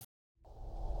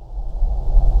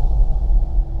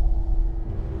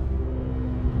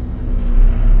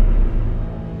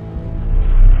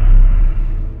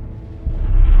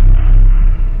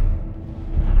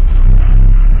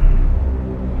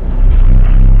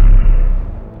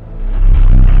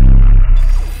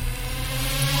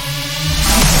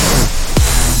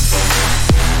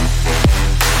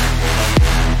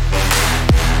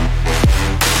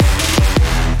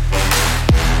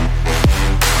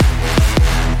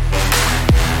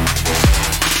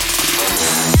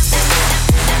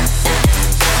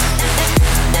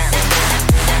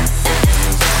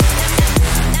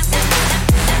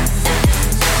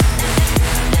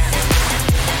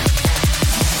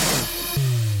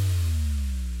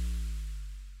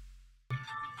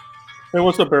Hey,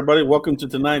 what's up, everybody? Welcome to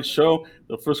tonight's show,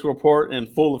 the Frisco Report in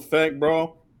full effect,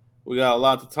 bro. We got a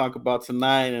lot to talk about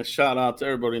tonight, and shout out to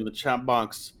everybody in the chat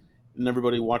box and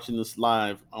everybody watching this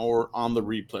live or on the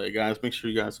replay, guys. Make sure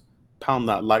you guys pound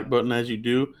that like button as you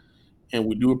do, and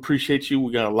we do appreciate you.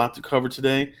 We got a lot to cover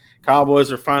today.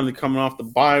 Cowboys are finally coming off the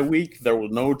bye week. There were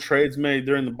no trades made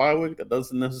during the bye week. That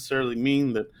doesn't necessarily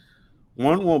mean that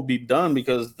one won't be done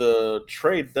because the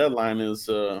trade deadline is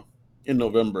in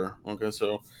November. Okay,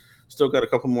 so still got a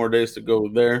couple more days to go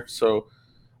there. So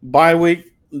bye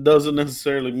week doesn't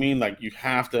necessarily mean like you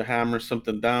have to hammer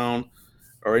something down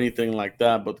or anything like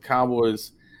that. But the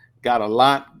Cowboys got a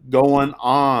lot going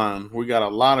on. We got a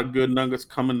lot of good nuggets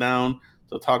coming down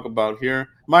to talk about here.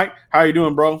 Mike, how you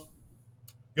doing, bro?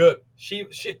 Good.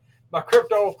 My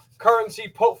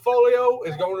cryptocurrency portfolio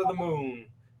is going to the moon.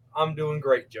 I'm doing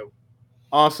great, Joe.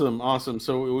 Awesome, awesome.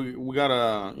 So we got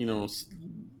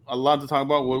a lot to talk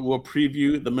about. We'll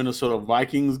preview the Minnesota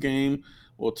Vikings game.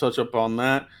 We'll touch up on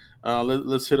that.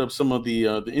 Let's hit up some of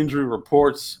the injury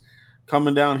reports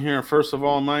coming down here. First of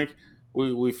all, Mike,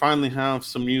 we finally have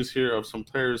some news here of some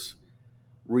players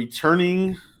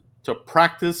returning to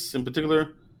practice. In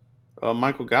particular,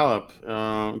 Michael Gallup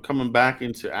coming back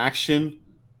into action.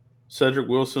 Cedric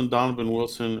Wilson, Donovan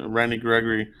Wilson, Randy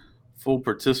Gregory, full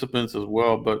participants as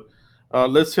well. But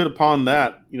let's hit upon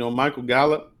that. Michael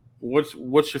Gallup.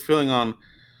 What's your feeling on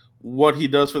what he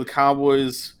does for the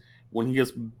Cowboys when he gets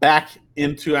back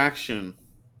into action?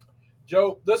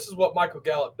 Joe, this is what Michael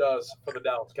Gallup does for the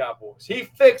Dallas Cowboys. He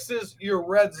fixes your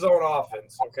red zone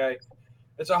offense, okay?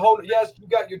 It's a whole yes, you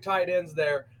got your tight ends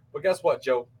there, but guess what,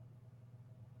 Joe?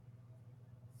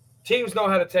 Teams know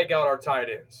how to take out our tight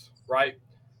ends, right?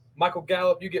 Michael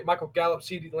Gallup, you get Michael Gallup,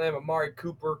 CeeDee Lamb, Amari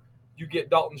Cooper, you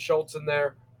get Dalton Schultz in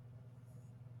there.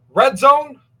 Red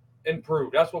zone,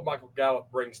 improved. That's what Michael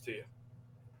Gallup brings to you.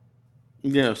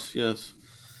 Yes, yes.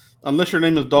 Unless your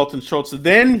name is Dalton Schultz,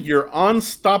 then you're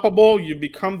unstoppable. You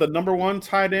become the number one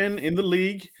tight end in the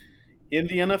league, in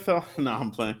the NFL. No, I'm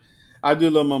playing. I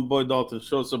do love my boy Dalton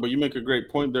Schultz, but you make a great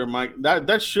point there, Mike.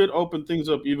 That should open things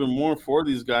up even more for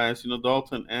these guys.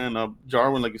 Dalton and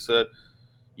Jarwin, like you said.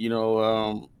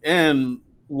 And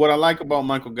what I like about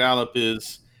Michael Gallup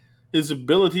is his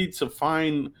ability to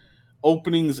find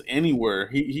openings anywhere.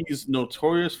 He's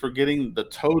notorious for getting the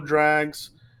toe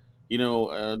drags. You know,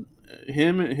 uh,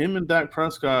 him and Dak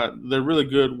Prescott, they're really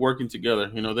good working together.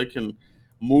 They can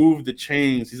move the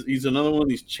chains. He's another one of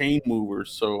these chain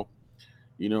movers. So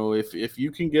if you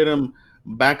can get him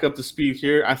back up to speed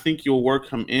here, I think you'll work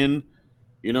him in,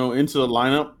 into the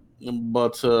lineup.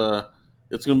 But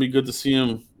it's going to be good to see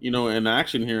him, in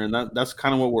action here, and that's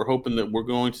kind of what we're hoping that we're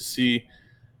going to see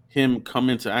him come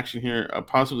into action here.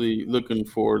 Possibly looking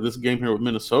for this game here with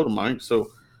Minnesota, Mike. So,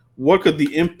 what could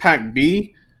the impact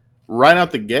be right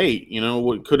out the gate?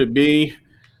 What could it be?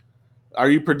 Are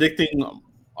you predicting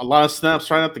a lot of snaps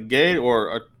right out the gate,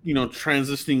 or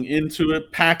transitioning into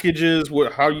it? Packages?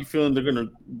 How are you feeling they're going to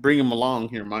bring him along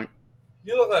here, Mike?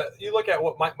 You look at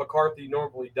what Mike McCarthy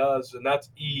normally does, and that's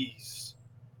ease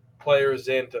players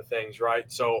into things,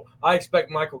 right? So I expect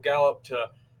Michael Gallup to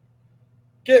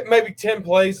get maybe 10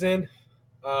 plays in.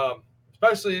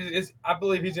 Especially, I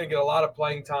believe he's going to get a lot of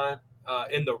playing time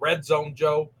in the red zone,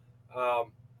 Joe.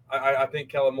 I think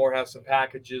Kellen Moore has some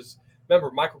packages. Remember,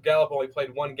 Michael Gallup only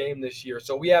played one game this year,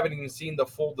 so we haven't even seen the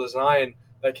full design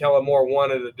that Kellen Moore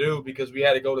wanted to do because we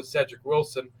had to go to Cedric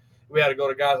Wilson. We had to go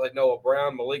to guys like Noah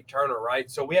Brown, Malik Turner, right?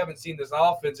 So we haven't seen this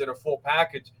offense in a full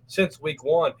package since week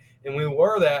one. And when we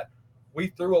were that, we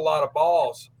threw a lot of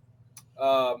balls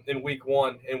in week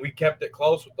one, and we kept it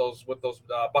close with those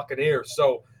Buccaneers.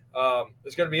 So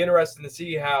it's going to be interesting to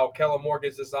see how Kellen Moore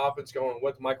gets this offense going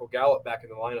with Michael Gallup back in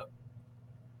the lineup.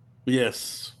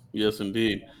 Yes, yes,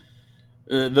 indeed.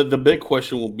 The big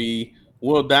question will be: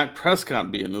 will Dak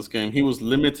Prescott be in this game? He was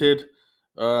limited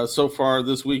so far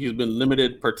this week. He's been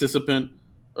limited participant,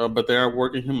 but they are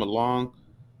working him along.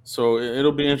 So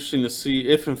it'll be interesting to see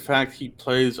if, in fact, he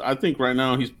plays. I think right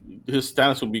now his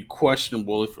status will be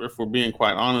questionable if we're being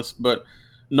quite honest. But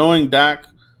knowing Dak,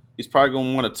 he's probably going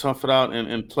to want to tough it out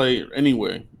and play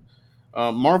anyway.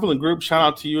 Marvel and Group, shout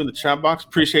out to you in the chat box.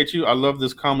 Appreciate you. I love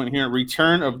this comment here.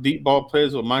 Return of deep ball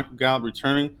plays with Michael Gallup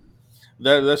returning.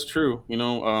 That's true.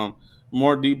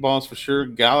 More deep balls for sure.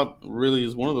 Gallup really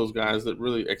is one of those guys that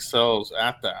really excels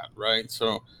at that, right?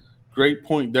 So, great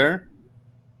point there.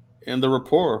 And the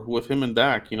rapport with him and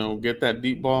Dak, get that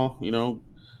deep ball,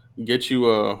 get you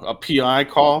a PI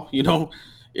call,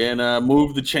 and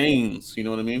move the chains. You know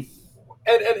what I mean?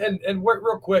 And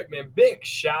real quick, man, big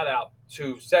shout out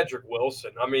to Cedric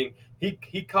Wilson. I mean,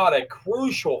 he caught a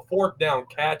crucial fourth down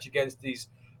catch against these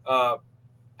uh,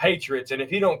 Patriots, and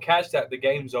if he don't catch that, the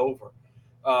game's over.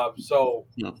 So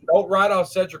No. don't write off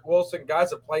Cedric Wilson.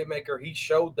 Guy's a playmaker. He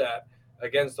showed that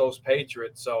against those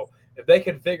Patriots. So if they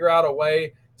can figure out a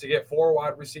way to get four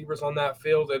wide receivers on that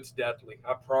field, it's deadly.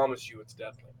 I promise you, it's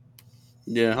deadly.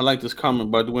 Yeah, I like this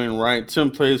comment by Dwayne Wright. 10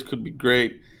 plays could be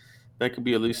great. That could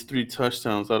be at least 3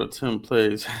 touchdowns out of 10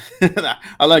 plays.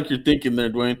 I like your thinking there,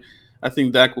 Dwayne. I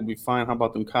think Dak will be fine. How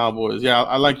about them Cowboys? Yeah,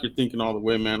 I like your thinking all the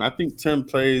way, man. I think 10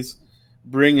 plays,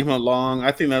 bring him along.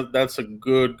 I think that's a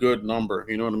good number.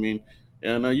 You know what I mean?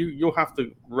 And you'll have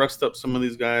to rest up some of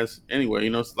these guys anyway.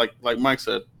 You know, it's like Mike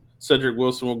said, Cedric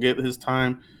Wilson will get his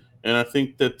time, and I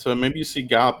think that maybe you see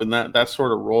Gallup in that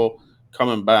sort of role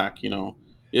coming back. You know,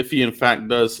 if he in fact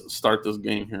does start this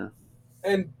game here.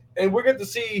 And we're going to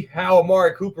see how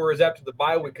Amari Cooper is after the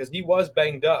bye week because he was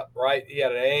banged up, right? He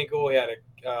had an ankle, he had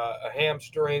a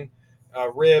hamstring,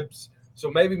 ribs. So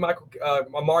maybe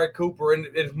Amari Cooper, and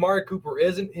if Amari Cooper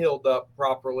isn't healed up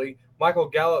properly, Michael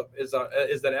Gallup is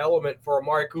an element for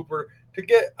Amari Cooper to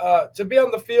get to be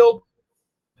on the field,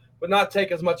 but not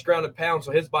take as much ground and pound,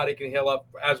 so his body can heal up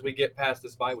as we get past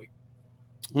this bye week.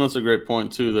 Well, that's a great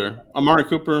point too. There, Amari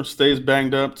Cooper stays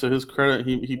banged up. To his credit,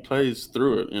 he plays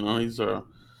through it. You know, he's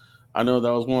I know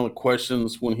that was one of the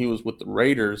questions when he was with the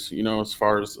Raiders. You know, as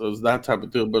far as that type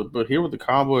of deal. But here with the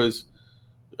Cowboys,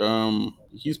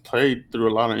 he's played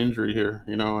through a lot of injury here.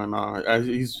 You know, and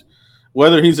he's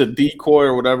whether he's a decoy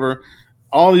or whatever.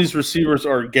 All these receivers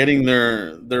are getting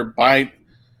their bite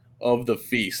of the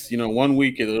feast. You know, one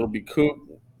week it'll be Coop.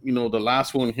 You know, the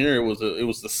last one here it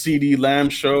was the CD Lamb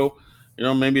show. You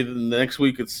know, maybe the next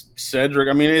week it's Cedric.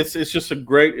 I mean, it's just a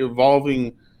great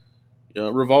evolving,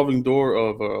 revolving door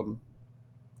of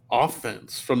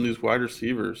offense from these wide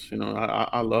receivers. You know,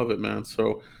 I love it, man.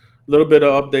 So a little bit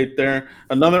of update there.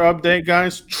 Another update,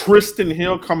 guys. Tristan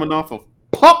Hill coming off of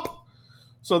pup.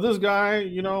 So this guy,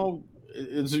 you know,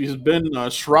 he's been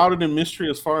shrouded in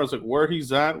mystery as far as like where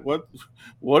he's at.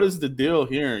 What is the deal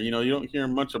here? You know, you don't hear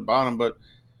much about him, but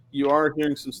you are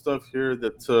hearing some stuff here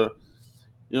that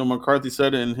McCarthy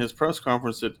said in his press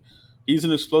conference that he's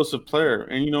an explosive player,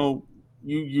 and you know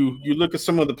you look at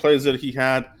some of the plays that he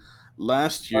had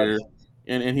last year,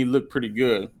 and he looked pretty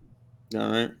good.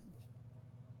 All right.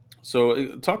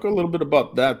 So talk a little bit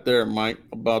about that there, Mike,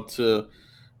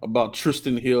 about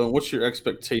Tristan Hill and what's your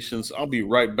expectations. I'll be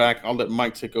right back. I'll let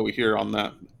Mike take over here on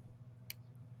that.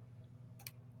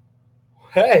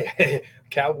 Hey,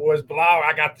 Cowboys blow.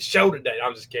 I got the show today.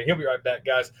 I'm just kidding. He'll be right back,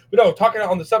 guys. But no, talking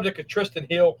on the subject of Tristan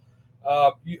Hill,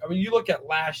 you look at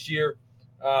last year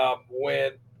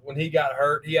when he got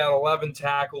hurt, he had 11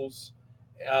 tackles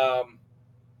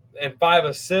and 5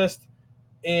 assists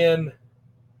in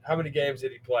how many games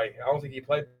did he play? I don't think he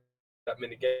played that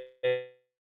many games.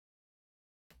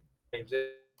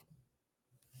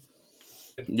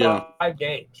 In Yeah. 5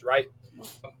 games, right?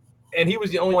 And he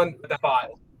was the only one with that 5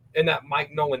 in that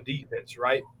Mike Nolan defense,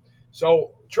 right?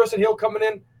 So Tristan Hill coming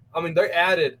in, I mean, they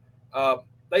added Bohanna,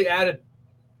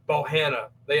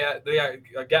 they added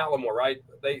Gallimore, right?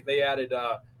 They added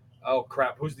oh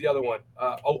crap, who's the other one?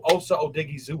 Osa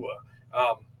Odigizua.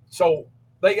 So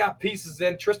they got pieces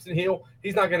in. Tristan Hill,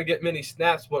 he's not going to get many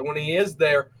snaps, but when he is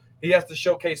there, he has to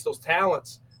showcase those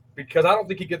talents because I don't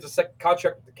think he gets a second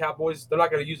contract with the Cowboys. They're not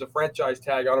going to use a franchise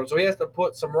tag on him, so he has to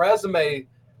put some resume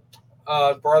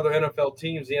for other NFL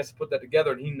teams. He has to put that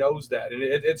together, and he knows that. And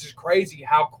it's just crazy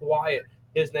how quiet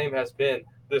his name has been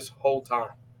this whole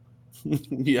time.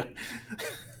 Yeah.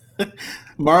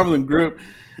 Marvelin Group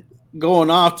going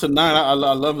off tonight. I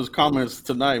love his comments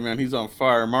tonight, man. He's on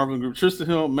fire. Marvin Group, Tristan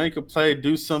Hill, make a play,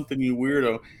 do something, you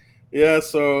weirdo. Yeah,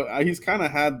 so he's kind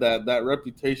of had that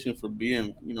reputation for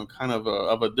being, you know, kind of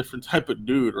a different type of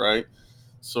dude, right?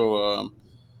 So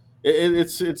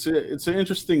it's an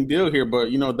interesting deal here,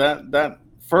 but you know that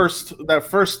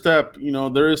first step, you know,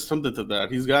 there is something to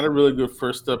that. He's got a really good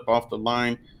first step off the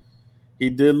line. He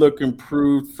did look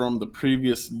improved from the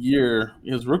previous year.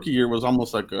 His rookie year was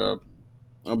almost like a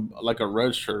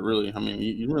red shirt, really. I mean,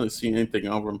 you didn't really see anything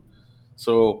of him.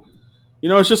 So, you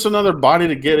know, it's just another body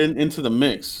to get into the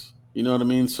mix. You know what I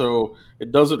mean? So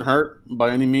it doesn't hurt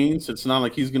by any means. It's not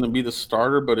like he's going to be the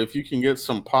starter, but if you can get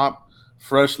some pop,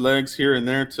 fresh legs here and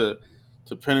there to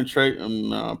penetrate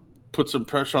and put some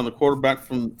pressure on the quarterback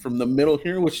from the middle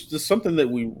here, which is something that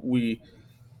we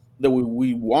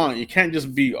want. You can't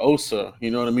just be Osa. You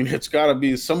know what I mean? It's got to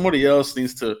be somebody else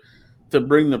needs to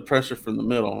bring the pressure from the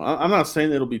middle. I'm not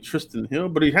saying it'll be Tristan Hill,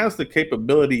 but he has the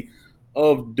capability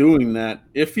of doing that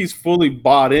if he's fully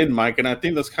bought in, Mike. And I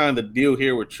think that's kind of the deal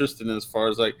here with Tristan as far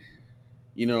as like,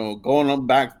 you know, going on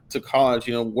back to college,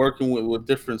 you know, working with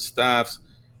different staffs.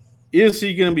 Is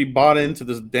he going to be bought into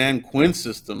this Dan Quinn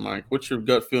system, Mike? What's your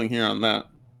gut feeling here on that?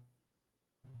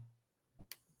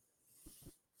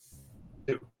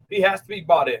 He has to be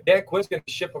bought in. Dan Quinn's going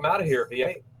to ship him out of here if he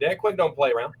ain't. Dan Quinn don't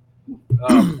play around.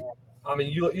 Uh, I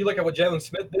mean, you look at what Jalen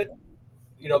Smith did.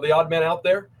 The odd man out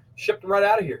there, shipped him right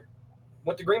out of here.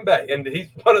 Went to Green Bay, and he's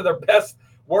one of their best,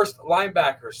 worst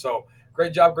linebackers. So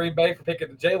great job, Green Bay, for picking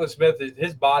Jalen Smith.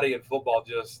 His body in football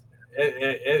just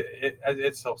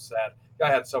it's so sad. Guy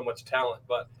had so much talent,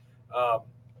 but um,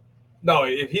 no,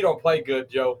 if he don't play good,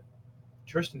 Joe,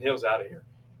 Tristan Hill's out of here.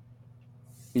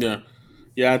 Yeah,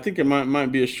 yeah, I think it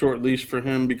might be a short leash for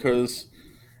him because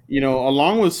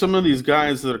along with some of these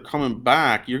guys that are coming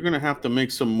back, you're going to have to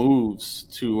make some moves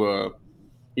to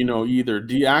either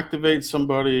deactivate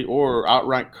somebody or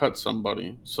outright cut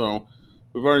somebody. So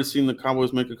we've already seen the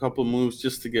Cowboys make a couple of moves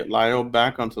just to get Lyle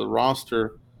back onto the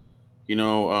roster. You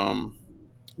know,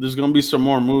 there's going to be some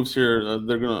more moves here.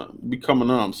 They're going to be coming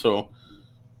up. So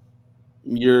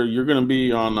you're going to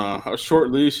be on a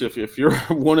short leash if you're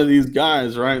one of these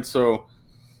guys, right? So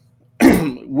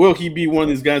will he be one of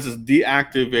these guys that's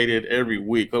deactivated every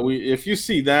week? If you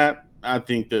see that, I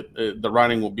think that the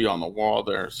writing will be on the wall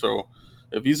there. So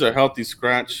if he's a healthy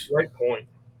scratch, Great point.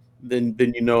 then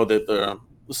you know that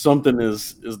something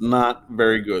is not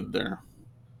very good there.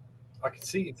 I can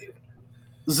see it.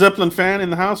 Zeppelin fan in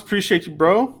the house, appreciate you,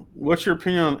 bro. What's your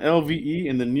opinion on LVE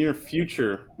in the near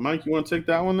future, Mike? You want to take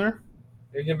that one there?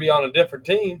 He's going to be on a different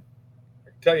team. I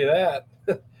can tell you that.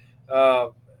 uh,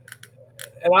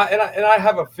 and I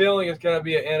have a feeling it's going to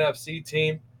be an NFC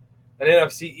team, an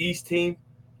NFC East team.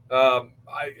 I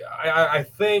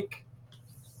think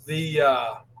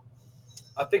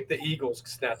the Eagles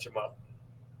snatch him up.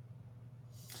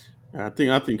 I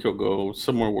think he'll go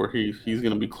somewhere where he's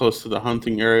going to be close to the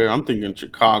hunting area. I'm thinking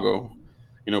Chicago.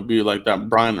 Be like that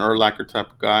Brian Urlacher type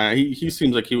of guy. He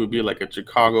seems like he would be like a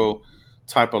Chicago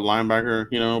type of linebacker.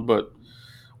 But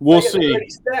we'll They get see. ready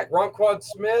stack. Ronquan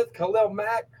Smith, Khalil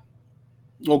Mack.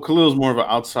 Well, Khalil's more of an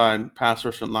outside pass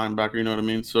rushing linebacker. You know what I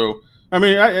mean? So I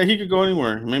mean, he could go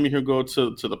anywhere. Maybe he'll go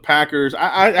to the Packers.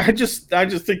 I just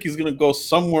think he's gonna go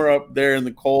somewhere up there in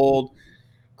the cold,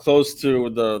 close to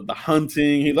the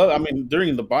hunting. I mean,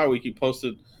 during the bye week, he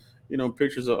posted,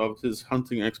 pictures of his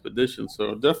hunting expedition.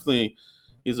 So definitely,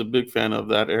 he's a big fan of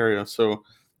that area. So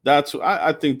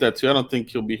I think that too. I don't think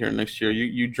he'll be here next year.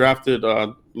 You drafted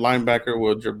linebacker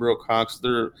with Jabril Cox.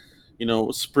 They're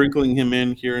sprinkling him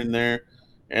in here and there,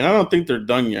 and I don't think they're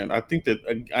done yet. I think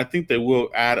they will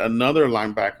add another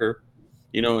linebacker.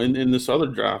 In this other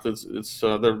draft,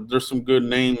 there's some good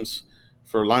names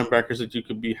for linebackers that you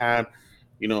could be had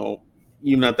you know,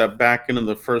 even at that back end of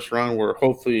the first round where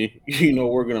hopefully,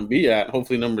 we're going to be at,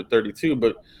 hopefully number 32.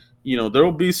 But, there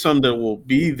will be some that will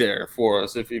be there for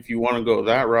us if you want to go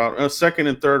that route, second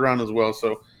and third round as well.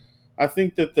 So I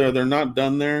think that they're not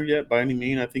done there yet by any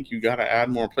means. I think you got to add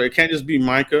more play. It can't just be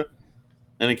Micah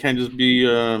and it can't just be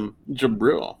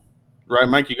Jabril, right,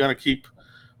 Mike? You got to keep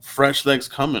fresh legs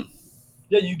coming.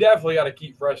 Yeah, you definitely got to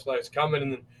keep fresh legs coming,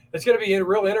 and it's going to be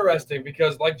real interesting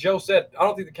because, like Joe said, I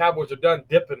don't think the Cowboys are done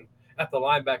dipping at the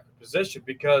linebacker position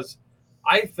because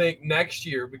I think next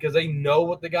year, because they know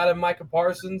what they got in Micah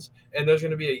Parsons, and there's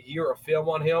going to be a year of film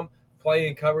on him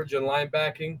playing coverage and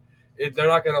linebacking. They're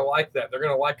not going to like that. They're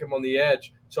going to like him on the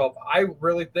edge. So if I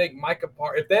really think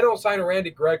if they don't sign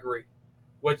Randy Gregory,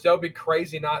 which they'll be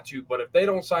crazy not to, but if they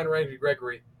don't sign Randy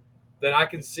Gregory, then I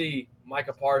can see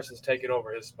Micah Parsons taking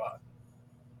over his spot.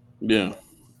 Yeah,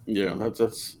 yeah,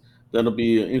 that'll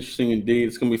be interesting indeed.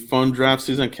 It's gonna be fun draft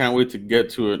season. I can't wait to get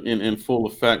to it in full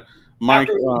effect. Mike,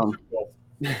 After the Super Bowl.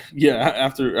 yeah,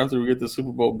 after we get the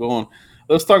Super Bowl going,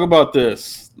 let's talk about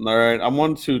this. All right, I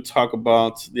want to talk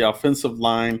about the offensive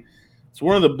line. It's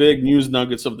one of the big news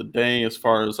nuggets of the day as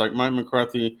far as like Mike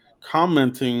McCarthy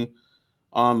commenting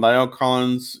on Lyle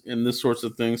Collins and this sorts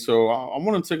of things. So I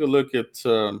want to take a look at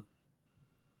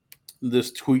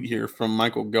this tweet here from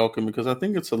Michael Gelkin because I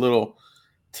think it's a little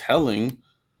telling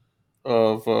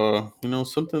of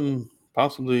something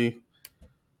possibly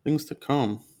things to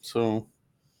come. So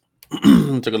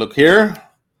take a look here.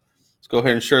 Let's go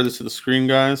ahead and share this to the screen,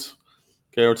 guys.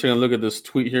 Okay, we're taking a look at this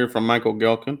tweet here from Michael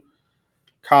Gelkin.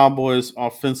 Cowboys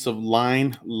offensive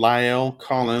line, Lyle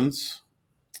Collins.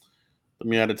 Let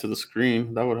me add it to the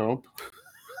screen. That would help.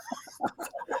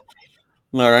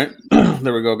 All right.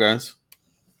 There we go, guys.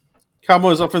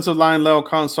 Cowboys offensive line, Lyle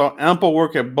Collins saw ample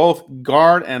work at both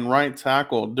guard and right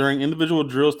tackle during individual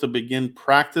drills to begin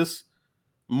practice.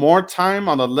 More time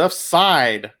on the left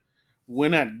side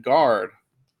when at guard.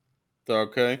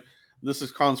 Okay. This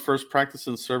is Collins' first practice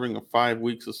in serving a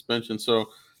 5-week suspension. So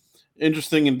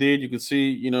Interesting indeed. You can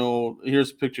see,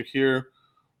 here's a picture here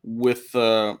with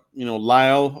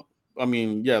Lyle. I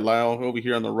mean, yeah, Lyle over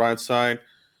here on the right side,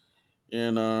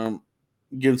 and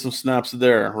getting some snaps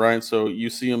there, right? So you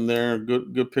see him there.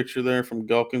 Good picture there from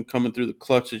Gulkin coming through the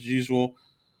clutch as usual.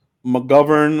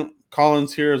 McGovern,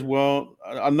 Collins here as well.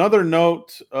 Another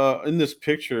note in this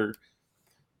picture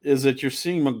is that you're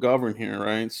seeing McGovern here,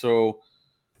 right? So,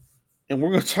 and we're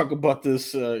going to talk about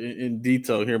this in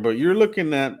detail here, but you're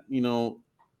looking at,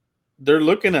 they're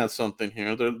looking at something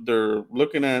here. They're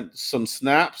looking at some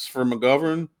snaps for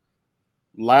McGovern,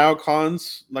 Lyle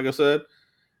Collins, like I said,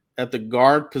 at the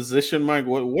guard position. Mike,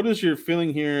 what is your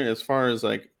feeling here as far as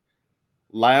like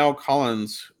Lyle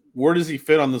Collins? Where does he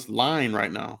fit on this line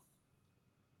right now?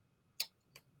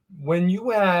 When you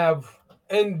have,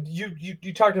 and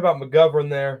you talked about McGovern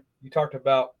there, you talked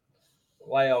about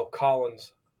Lyle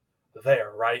Collins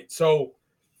there, right? So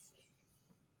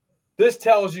this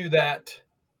tells you that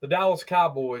the Dallas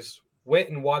Cowboys went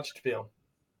and watched film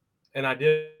and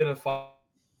identified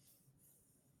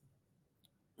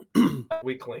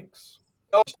weak links.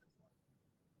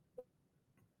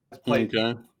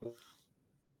 Okay.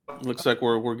 Looks like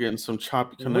we're getting some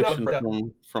choppy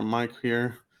connection from Mike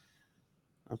here.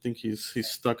 I think he's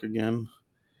stuck again.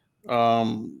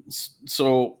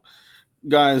 So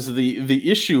guys,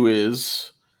 the issue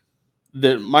is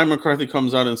that Mike McCarthy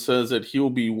comes out and says that he will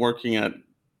be working at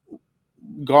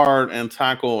guard and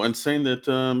tackle, and saying that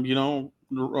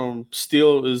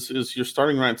Steele is your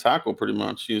starting right tackle pretty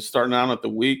much. He's starting out at the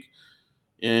week,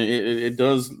 and it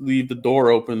does leave the door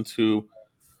open to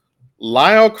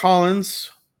Lyle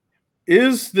Collins.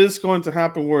 Is this going to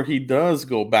happen where he does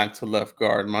go back to left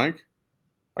guard, Mike?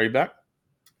 Are you back?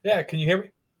 Yeah, can you hear me?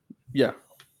 Yeah.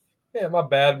 Yeah, my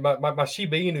bad. My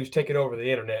Shiba Inu's taking over the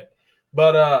internet.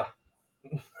 But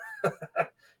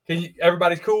can you?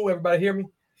 Everybody's cool. Everybody hear me?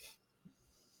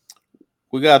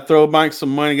 We gotta throw Mike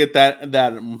some money, get that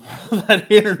that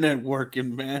internet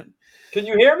working, man. Can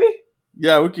you hear me?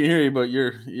 Yeah, we can hear you, but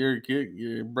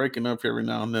you're breaking up every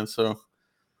now and then. So,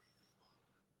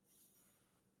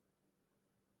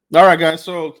 all right, guys.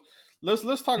 So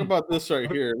let's talk about this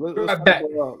right here. Let's talk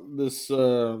about this.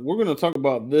 We're going to talk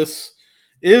about this.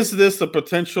 Is this the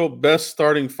potential best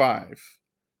starting five?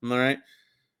 All right.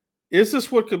 Is this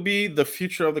what could be the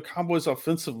future of the Cowboys'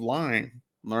 offensive line?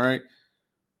 All right.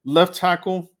 Left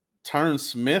tackle, Tyron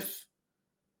Smith.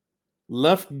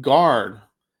 Left guard.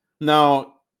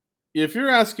 Now, if you're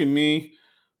asking me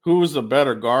who is the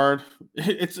better guard,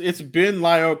 it's been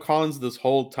Lyle Collins this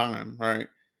whole time, right?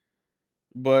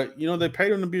 But they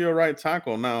paid him to be a right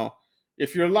tackle. Now,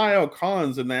 if you're Lyle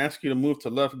Collins and they ask you to move to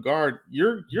left guard,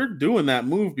 you're doing that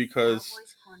move because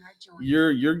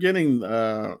you're getting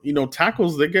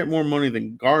tackles. They get more money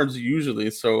than guards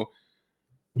usually. So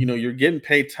you're getting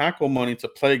paid tackle money to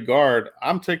play guard.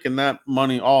 I'm taking that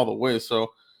money all the way.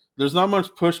 So there's not much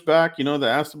pushback. They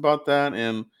asked about that,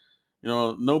 and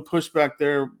no pushback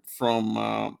there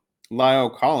from Lyle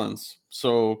Collins.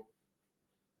 So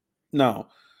no.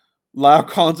 Lyle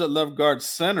Collins at left guard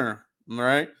center. All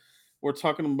right. We're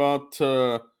talking about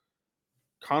Connor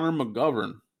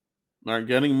McGovern. All right,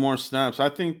 getting more snaps. I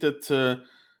think that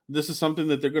this is something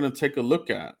that they're going to take a look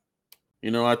at.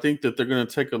 I think that they're going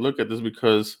to take a look at this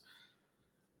because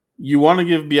you want to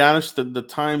give Bianish the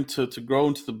time to grow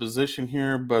into the position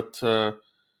here. But,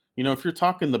 if you're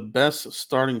talking the best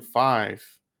starting five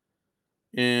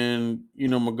and,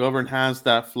 McGovern has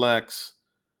that flex,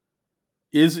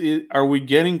 are we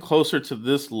getting closer to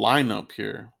this lineup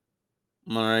here?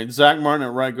 All right. Zach Martin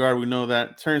at right guard. We know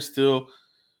that. Terrence Steele,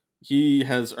 he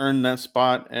has earned that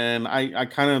spot. And I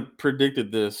kind of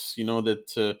predicted this,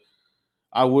 that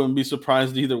I wouldn't be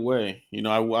surprised either way.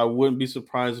 I wouldn't be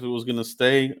surprised if it was going to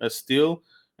stay a Steele.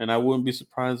 And I wouldn't be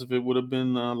surprised if it would have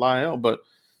been Lyle. But,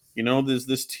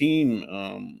 this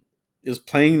team is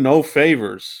playing no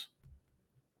favors.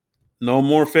 No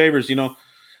more favors.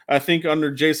 I think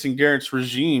under Jason Garrett's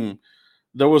regime,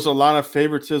 there was a lot of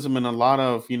favoritism and a lot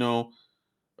of,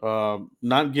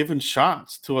 not giving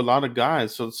shots to a lot of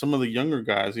guys. So some of the younger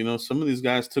guys, some of these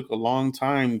guys took a long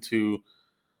time to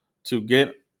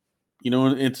get,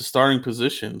 into starting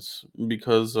positions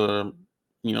because,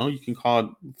 you can call it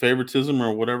favoritism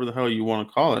or whatever the hell you want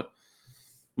to call it.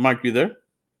 Mike, you there?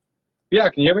 Yeah,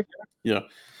 can you hear me? Yeah.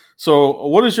 So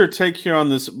what is your take here on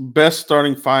this best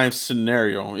starting five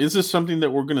scenario? Is this something that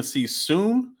we're going to see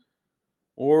soon,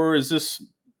 or is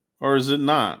it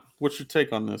not? What's your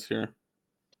take on this here?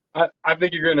 I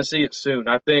think you're going to see it soon.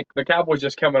 I think the Cowboys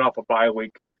just coming off a bye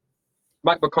week.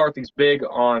 Mike McCarthy's big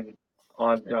on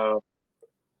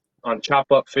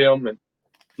chop up film and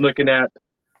looking at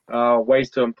ways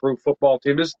to improve football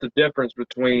team. This is the difference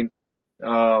between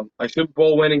a Super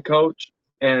Bowl winning coach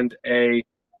and a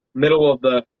middle of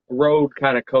the road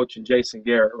kind of coach in Jason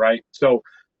Garrett, right? So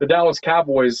the Dallas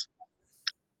Cowboys,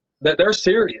 that they're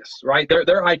serious, right?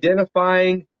 They're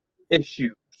identifying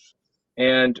issues,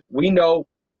 and we know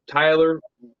Tyler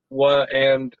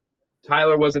and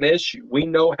Tyler was an issue. We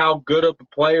know how good of a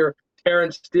player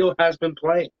Terrence Steele has been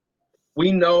playing.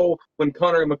 We know when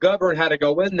Connor McGovern had to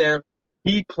go in there,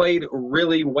 he played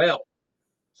really well.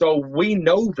 So we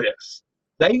know this.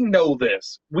 They know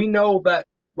this. We know that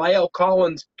Lyle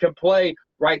Collins can play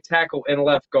right tackle and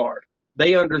left guard.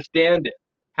 They understand it.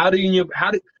 How do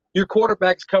your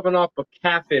quarterback's coming off a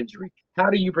calf injury? How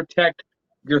do you protect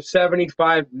your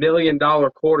 $75 million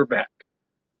quarterback?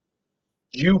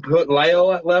 You put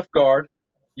Lyle at left guard,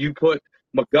 you put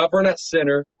McGovern at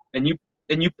center, and you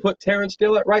put Terrence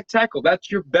Steele at right tackle. That's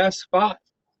your best spot.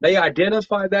 They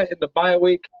identify that in the bye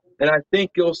week, and I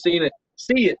think you'll see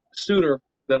it sooner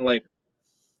than later.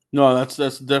 No, that's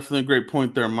definitely a great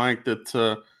point there, Mike. That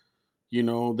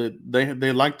that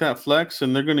they like that flex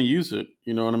and they're going to use it.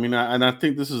 You know what I mean? And I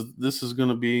think this is going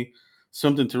to be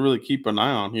something to really keep an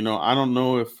eye on. I don't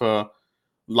know if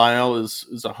Lyle is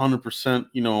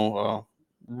 100%,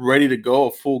 ready to go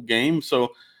a full game.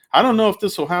 So I don't know if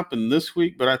this will happen this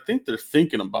week, but I think they're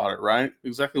thinking about it, right?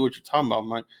 Exactly what you're talking about,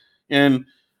 Mike. And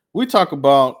we talk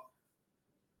about,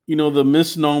 the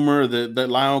misnomer that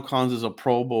Lyle Collins is a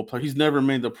Pro Bowl player. He's never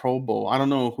made the Pro Bowl. I don't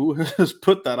know who has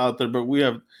put that out there, but we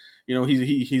have,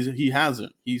 he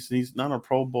hasn't. He's not a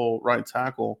Pro Bowl right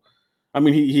tackle. I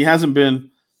mean, he hasn't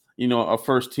been, a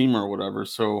first teamer or whatever.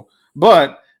 So,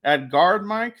 but at guard,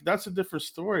 Mike, that's a different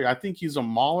story. I think he's a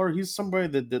mauler. He's somebody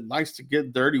that likes to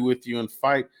get dirty with you and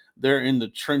fight there in the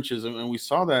trenches. And we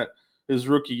saw that his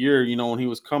rookie year, when he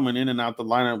was coming in and out the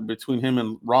lineup between him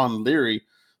and Ron Leary.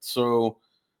 So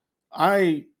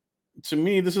to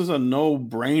me, this is a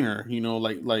no-brainer,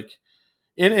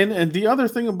 and the other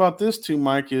thing about this too,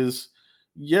 Mike, is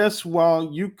yes,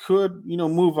 while you could,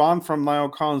 move on from Lyle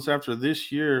Collins after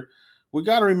this year, we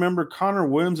got to remember Connor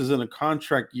Williams is in a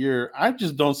contract year. I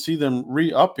just don't see them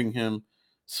re-upping him.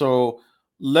 So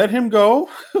let him go.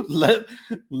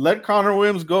 let Connor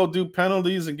Williams go do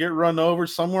penalties and get run over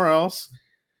somewhere else.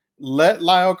 Let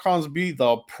Lyle Collins be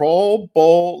the Pro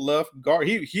Bowl left guard.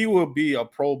 He will be a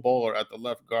Pro Bowler at the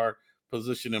left guard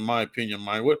position, in my opinion,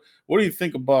 Mike. What do you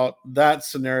think about that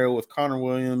scenario with Connor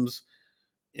Williams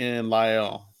and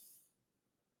Lyle?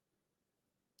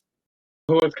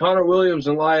 With Connor Williams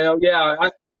and Lyle, yeah,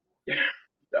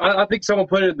 I think someone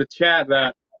put it in the chat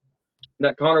that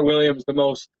Connor Williams is the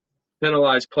most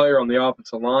penalized player on the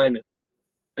offensive line.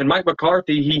 And Mike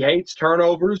McCarthy, he hates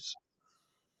turnovers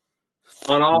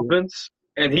on offense,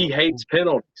 and he hates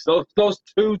penalties. Those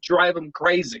two drive him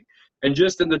crazy. And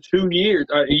just in the 2 years,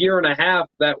 a year and a half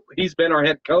that he's been our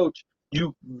head coach,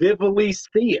 you vividly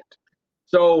see it.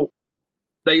 So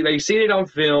they see it on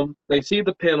film. They see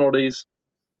the penalties.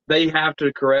 They have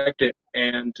to correct it.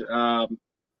 And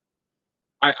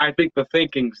I think the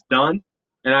thinking's done.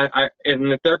 And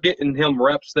and if they're getting him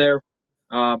reps there,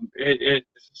 it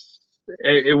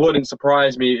wouldn't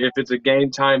surprise me if it's a game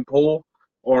time pull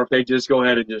or if they just go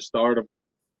ahead and just start him.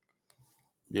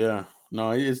 Yeah,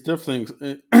 no, it's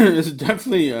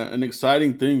definitely an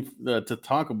exciting thing to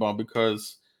talk about,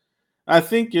 because I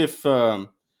think if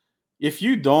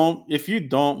you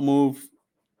don't move,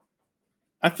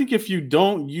 I think if you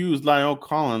don't use Lyle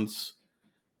Collins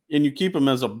and you keep him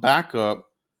as a backup,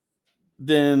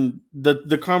 then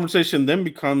the conversation then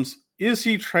becomes: is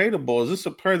he tradable? Is this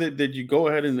a player that you go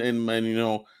ahead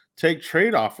and take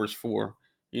trade offers for?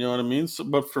 You know what I mean? So,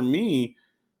 but for me,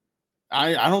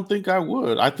 I don't think I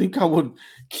would. I think I would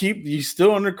keep you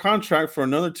still under contract for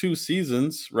another 2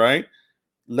 seasons, right?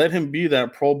 Let him be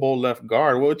that Pro Bowl left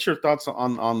guard. What's your thoughts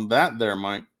on that there,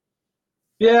 Mike?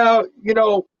 Yeah,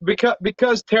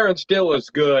 because Terrence Steele is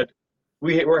good,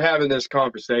 we're having this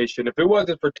conversation. If it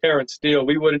wasn't for Terrence Steele,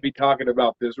 we wouldn't be talking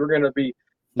about this. We're going to be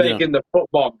thanking the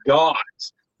football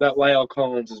gods that Lyle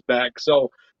Collins is back.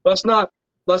 So let's not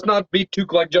be too,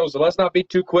 like Joe said, let's not be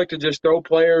too quick to just throw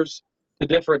players to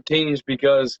different teams,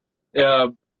 because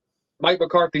Mike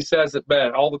McCarthy says it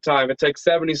best all the time. It takes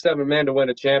 77 men to win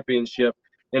a championship,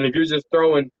 and if you're just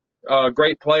throwing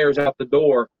great players out the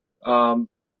door,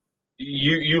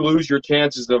 you lose your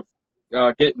chances of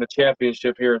getting a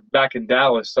championship here back in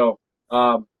Dallas. So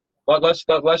let's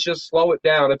just slow it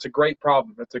down. It's a great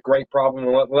problem. It's a great problem.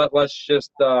 Let's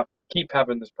just keep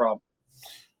having this problem.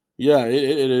 Yeah,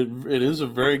 it is a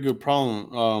very good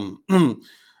problem.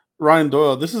 Ryan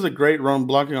Doyle, this is a great run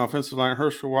blocking offensive line.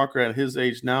 Herschel Walker at his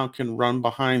age now can run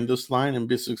behind this line and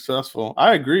be successful.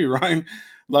 I agree, Ryan.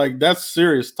 Like that's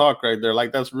serious talk right there.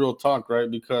 Like that's real talk, right?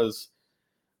 Because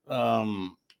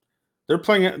um, they're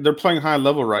playing high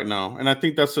level right now, and I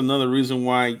think that's another reason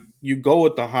why you go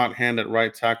with the hot hand at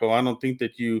right tackle. I don't think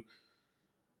that you.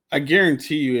 I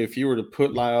guarantee you, if you were to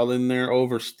put Lyle in there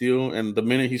over Steele, and the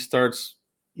minute he starts,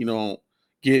 you know,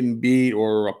 getting beat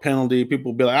or a penalty,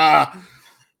 people will be like,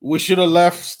 we should have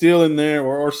left Steele in there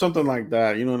or something like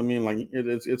that. You know what I mean? Like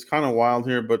it's kind of wild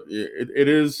here, but it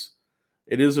is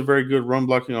a very good run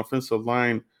blocking offensive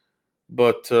line.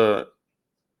 But I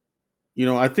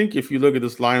think if you look at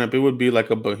this lineup, it would be like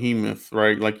a behemoth,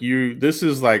 right? Like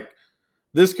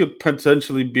this could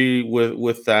potentially be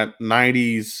with that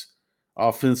 '90s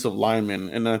offensive lineman,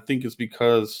 and I think it's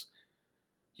because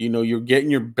you're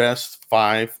getting your best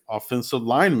five offensive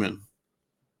linemen.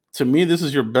 To me, this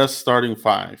is your best starting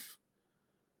five,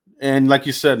 and like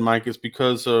you said, Mike, it's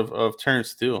because of Terrence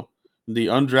Steele, the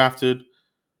undrafted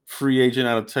free agent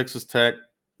out of Texas Tech,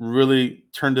 really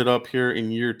turned it up here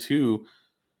in year two,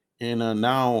 and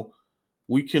now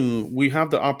we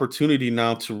have the opportunity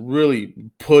now to really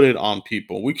put it on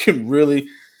people. We can really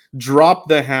drop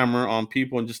the hammer on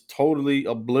people and just totally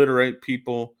obliterate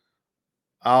people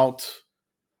out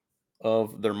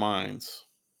of their minds.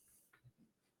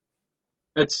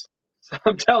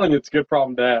 I'm telling you, it's a good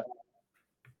problem to have.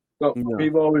 So Yeah.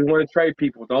 people always want to trade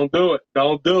people. Don't do it.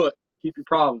 Don't do it. Keep your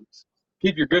problems.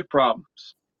 Keep your good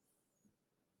problems.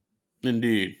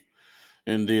 Indeed.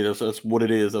 That's what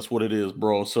it is. That's what it is,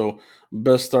 bro. So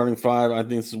best starting five, I think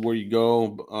this is where you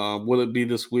go. Will it be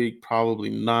this week? Probably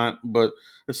not, but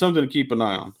it's something to keep an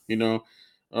eye on.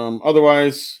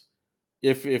 Otherwise,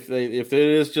 if it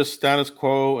is just status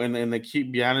quo and they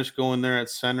keep Bjanish going there at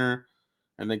center,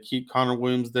 and they keep Connor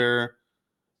Williams there,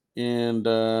 and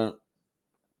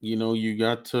you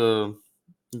got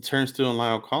Terrence Steele and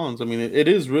Lyle Collins. I mean, it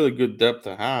is really good depth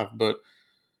to have, but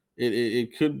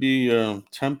it could be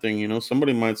tempting.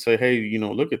 Somebody might say, hey,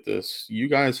 look at this. You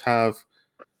guys have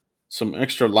some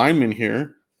extra linemen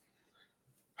here.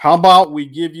 How about we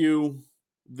give you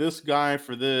this guy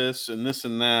for this and this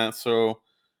and that? So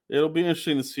it'll be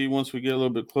interesting to see once we get a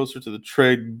little bit closer to the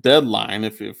trade deadline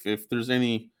if there's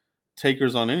any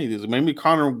takers on any of these. Maybe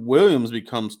Connor Williams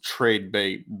becomes trade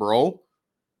bait, bro.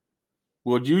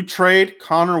 Would you trade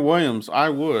Connor Williams? I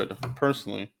would,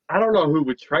 personally. I don't know who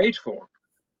would trade for him.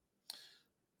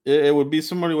 It would be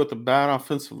somebody with a bad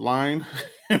offensive line.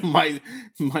 It might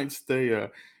stay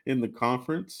in the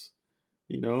conference,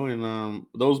 and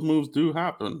those moves do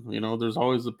happen. There's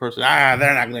always the person, they're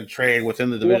not going to trade within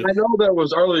the division. Well, I know there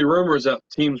was early rumors that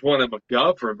teams wanted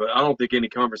McGovern, but I don't think any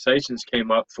conversations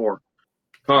came up for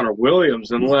Connor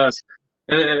Williams unless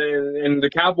and the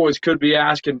Cowboys could be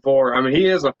asking for. I mean, he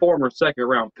is a former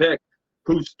second-round pick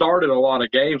who started a lot of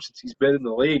games since he's been in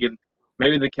the league, and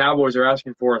maybe the Cowboys are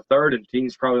asking for a third, and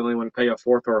teams probably only want to pay a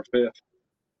fourth or a fifth.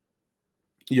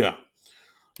 Yeah.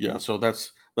 So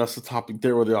that's the topic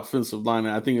there with the offensive line.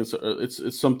 And I think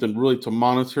it's something really to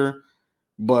monitor,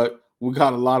 but we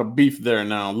got a lot of beef there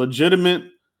now. Legitimate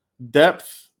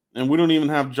depth, and we don't even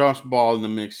have Josh Ball in the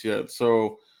mix yet.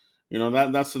 So,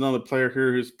 that's another player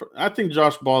here I think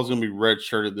Josh Ball is going to be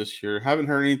redshirted this year. Haven't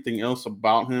heard anything else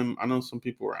about him. I know some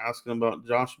people were asking about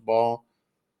Josh Ball.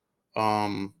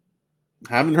 Haven't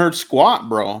heard squat,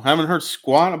 bro. Haven't heard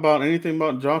squat about anything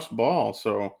about Josh Ball.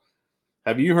 So,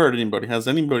 have you heard anybody? Has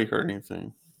anybody heard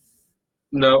anything?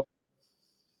 No.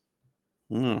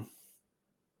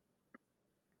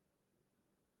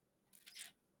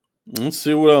 Let's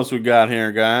see what else we got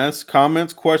here, guys.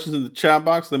 Comments, questions in the chat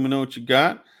box. Let me know what you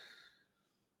got.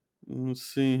 Let's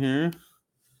see here.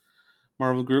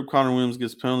 Marvel Group, Connor Williams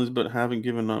gets penalties, but haven't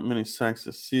given up many sacks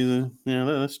this season. Yeah,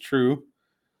 that's true.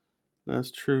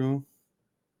 That's true.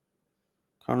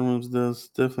 Connor Williams does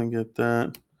definitely get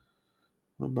that.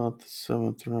 What about the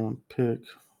 7th round pick?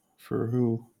 For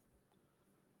who?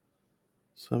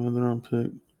 7th round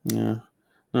pick? Yeah,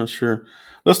 not sure.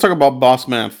 Let's talk about Boss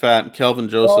Man Fat, Kelvin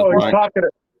Joseph.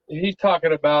 He's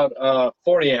talking about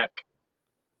Fournier.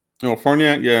 Oh,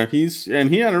 Fournier, yeah,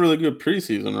 he had a really good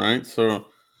preseason, right? So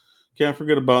can't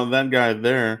forget about that guy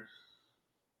there.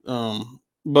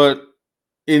 But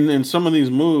in some of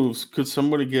these moves, could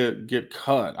somebody get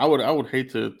cut? I would hate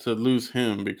to lose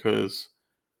him because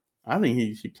I think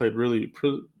he played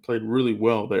really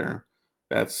well there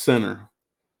at center.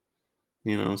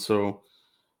 So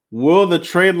will the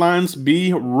trade lines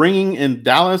be ringing in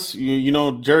Dallas?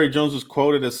 Jerry Jones was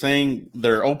quoted as saying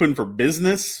they're open for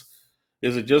business.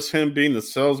 Is it just him being the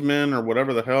salesman or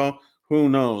whatever the hell? Who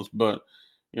knows? But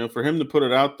For him to put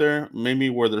it out there, maybe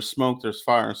where there's smoke, there's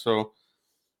fire. So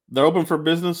they're open for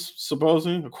business,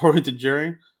 supposedly, according to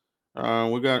Jerry.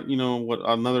 We got,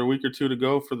 another week or two to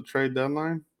go for the trade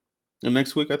deadline. And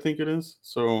next week, I think it is.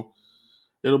 So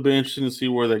it'll be interesting to see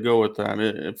where they go with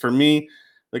that. For me,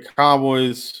 the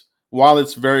Cowboys, while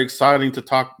it's very exciting to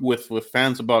talk with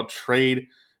fans about trade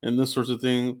and this sort of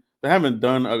thing, they haven't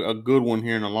done a good one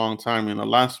here in a long time. And the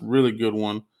last really good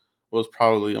one was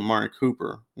probably Amari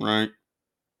Cooper, right?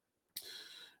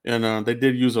 And they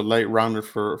did use a late rounder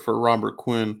for Robert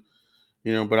Quinn,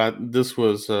 but this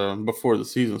was before the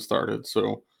season started.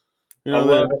 So,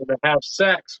 11.5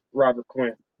 sacks, Robert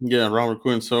Quinn. Yeah, Robert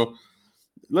Quinn. So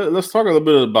let's talk a little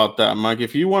bit about that, Mike.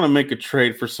 If you want to make a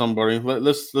trade for somebody,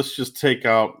 let's just take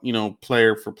out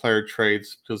player for player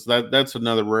trades, because that's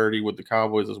another rarity with the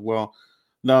Cowboys as well.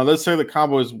 Now, let's say the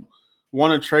Cowboys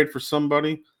want to trade for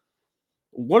somebody.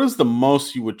 What is the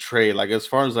most you would trade, like as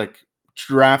far as like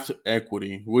draft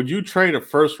equity? Would you trade a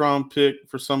first round pick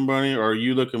for somebody, or are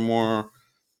you looking more?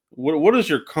 What is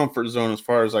your comfort zone as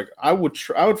far as like I would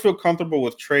feel comfortable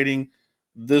with trading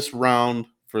this round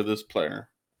for this player?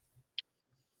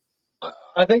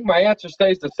 I think my answer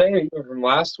stays the same even from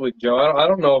last week, Joe. I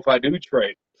don't know if I do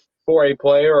trade for a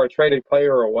player or trade a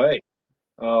player away.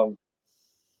 The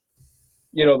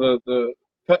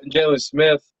cutting Jalen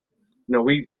Smith.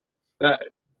 We we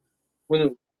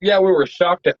were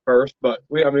shocked at first, but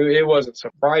it wasn't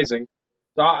surprising.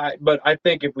 But I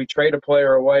think if we trade a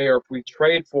player away or if we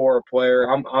trade for a player,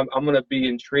 I'm going to be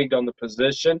intrigued on the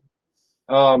position,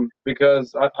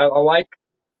 because I like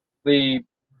the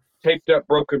taped up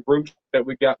broken broom that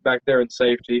we got back there in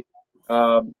safety.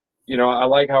 I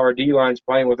like how our D line's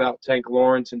playing without Tank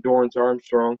Lawrence and Dorrance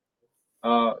Armstrong.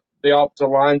 The offensive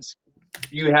lines,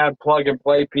 you have plug and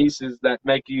play pieces that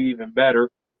make you even better.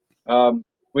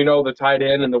 We know the tight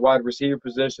end and the wide receiver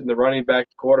position, the running back,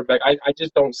 the quarterback. I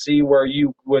just don't see where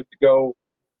you would go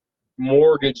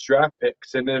mortgage draft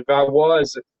picks. And if I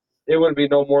was, it wouldn't be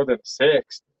no more than a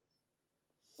sixth.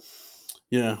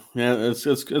 Yeah,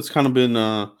 it's kind of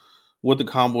been what the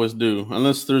Cowboys do,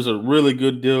 unless there's a really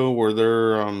good deal where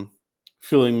they're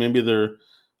feeling maybe they're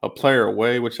a player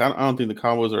away, which I don't think the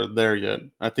Cowboys are there yet.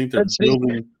 I think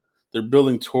they're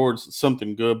building towards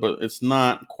something good, but it's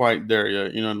not quite there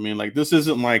yet. You know what I mean? Like this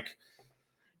isn't like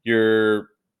your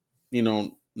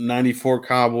 94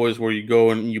 Cowboys where you go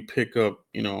and you pick up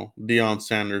Deion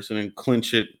Sanders and then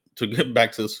clinch it to get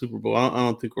back to the Super Bowl. I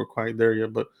don't think we're quite there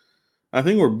yet, but I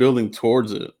think we're building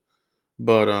towards it.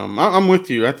 But I'm with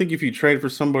you. I think if you trade for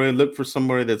somebody, look for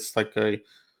somebody that's like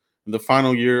the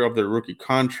final year of their rookie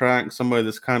contract, somebody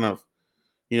that's kind of,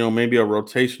 maybe a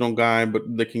rotational guy, but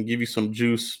they can give you some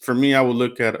juice. For me, I would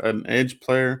look at an edge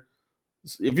player.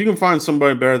 If you can find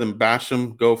somebody better than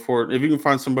Basham, go for it. If you can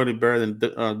find somebody better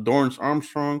than Dorrance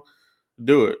Armstrong,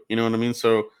 do it. You know what I mean?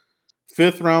 So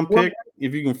 5th round pick,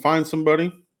 if you can find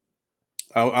somebody,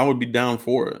 I would be down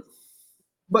for it.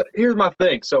 But here's my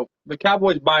thing. So the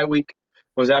Cowboys bye week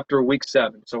was after week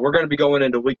 7. So we're going to be going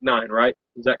into week 9, right?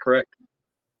 Is that correct?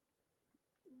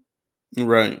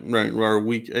 Right. Or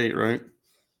week 8, right?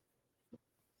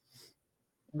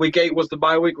 Week 8 was the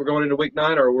bye week. We're going into week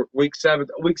 9, or week 7.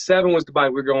 Week 7 was the bye.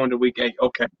 We're going to week 8.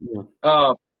 Okay.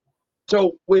 Yeah.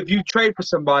 So if you trade for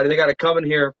somebody, they got to come in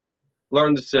here,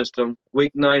 learn the system.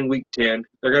 Week 9, week 10,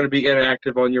 they're going to be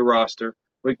inactive on your roster.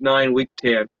 Week 9, week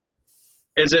 10.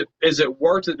 Is it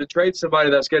worth it to trade somebody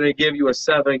that's going to give you a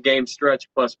 7-game stretch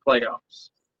plus playoffs?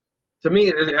 To me,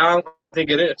 I don't think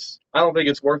it is. I don't think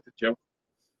it's worth it, Joe.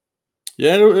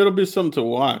 Yeah, it'll be something to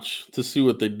watch to see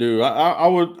what they do. I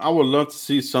would love to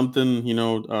see something.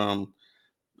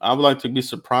 I would like to be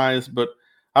surprised, but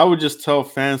I would just tell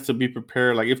fans to be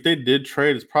prepared. Like if they did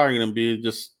trade, it's probably going to be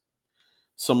just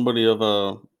somebody of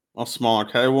a smaller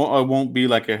guy. It won't be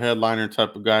like a headliner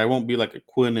type of guy. It won't be like a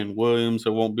Quinn and Williams.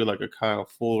 It won't be like a Kyle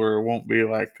Fuller. It won't be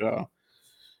like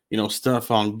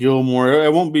Stephon Gilmore.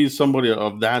 It won't be somebody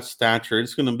of that stature.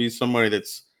 It's going to be somebody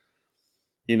that's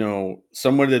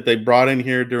somebody that they brought in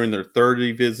here during their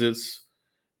 30 visits,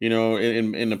 in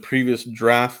the previous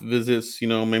draft visits,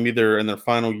 maybe they're in their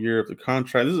final year of the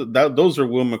contract. Those are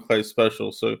Will McClay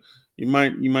special. So you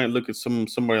might look at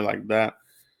somebody like that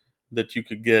you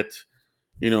could get,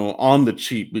 on the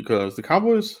cheap, because the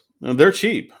Cowboys, they're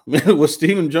cheap. With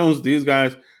Stephen Jones, these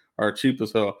guys are cheap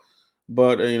as hell.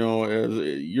 But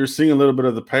you're seeing a little bit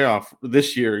of the payoff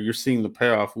this year. You're seeing the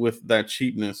payoff with that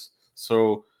cheapness.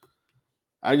 So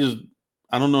I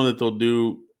don't know that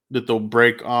they'll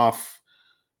break off,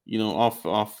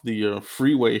 off the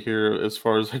freeway here as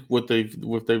far as like what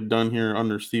they've done here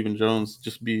under Stephen Jones.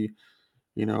 Just be,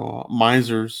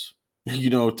 misers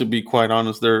To be quite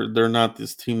honest, they're not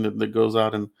this team that goes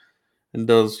out and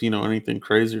does anything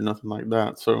crazy or nothing like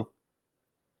that. So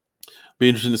be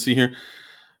interesting to see here.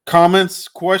 Comments,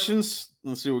 questions.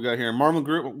 Let's see what we got here. Marlon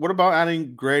Group. What about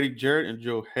adding Grady Jarrett and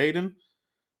Joe Hayden?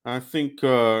 I think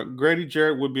Grady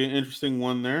Jarrett would be an interesting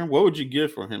one there. What would you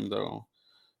give for him though?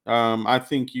 I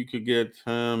think you could get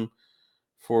him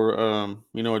for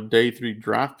a day 3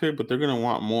 draft pick, but they're gonna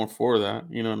want more for that.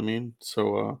 You know what I mean?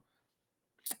 So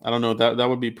I don't know, that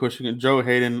would be pushing it. Joe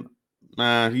Hayden,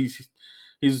 he's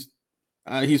he's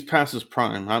past his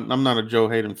prime. I'm not a Joe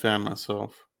Hayden fan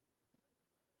myself.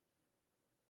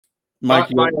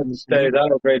 Mike, Mine has to stay.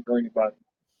 That'll grade for anybody.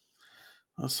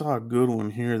 I saw a good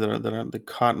one here that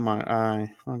caught my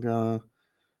eye. Oh god,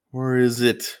 where is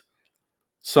it?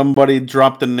 Somebody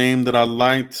dropped a name that I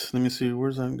liked. Let me see.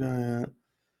 Where's that guy at?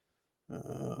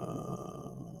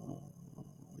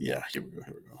 Yeah, here we go.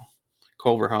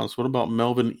 Culverhouse. What about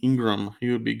Melvin Ingram? He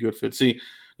would be good fit. See,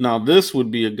 now this would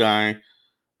be a guy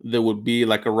that would be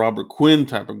like a Robert Quinn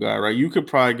type of guy, right? You could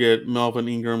probably get Melvin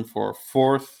Ingram for a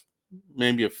 4th,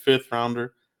 maybe a 5th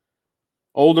rounder.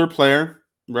 Older player,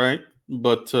 right?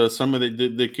 But somebody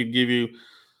that could give you,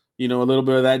 a little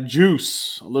bit of that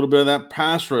juice, a little bit of that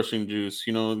pass rushing juice,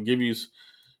 give you,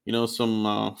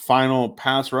 some final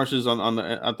pass rushes on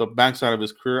the at the backside of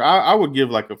his career. I would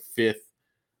give like a 5th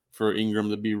for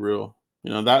Ingram, to be real.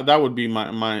 That would be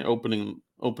my opening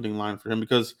line for him,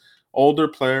 because older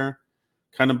player,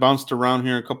 kind of bounced around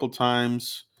here a couple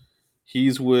times.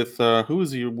 He's with who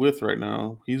is he with right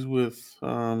now? He's with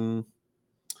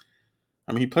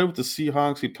he played with the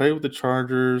Seahawks, he played with the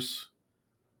Chargers.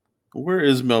 Where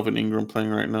is Melvin Ingram playing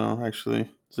right now, actually?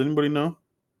 Does anybody know?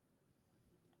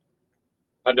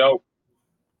 I don't.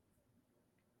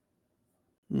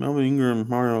 Melvin Ingram,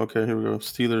 Mario. Okay, here we go.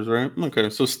 Steelers, right? Okay,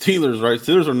 so Steelers, right?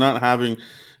 Steelers are not having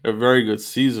a very good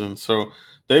season, so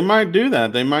they might do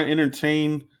that. They might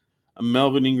entertain a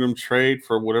Melvin Ingram trade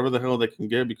for whatever the hell they can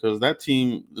get, because that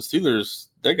team, the Steelers,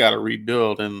 they got to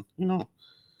rebuild, and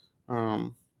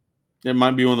it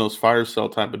might be one of those fire sale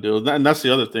type of deals. And that's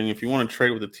the other thing. If you want to trade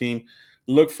with a team,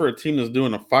 look for a team that's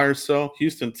doing a fire sale.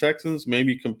 Houston Texans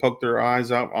maybe can poke their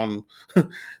eyes out on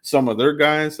some of their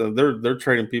guys. They're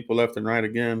trading people left and right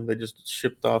again. They just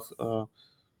shipped off,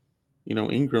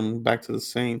 Ingram back to the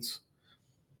Saints.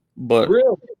 But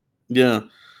really, yeah.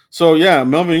 So yeah,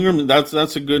 Melvin Ingram. That's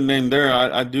a good name there.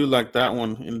 I do like that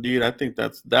one indeed. I think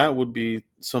that would be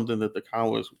something that the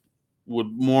Cowboys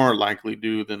would more likely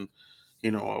do than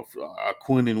a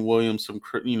Quinn and Williams, something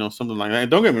like that.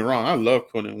 And don't get me wrong, I love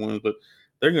Quinn and Williams, but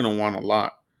they're going to want a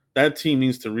lot. That team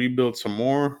needs to rebuild some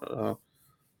more.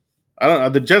 I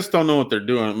don't. The Jets don't know what they're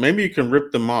doing. Maybe you can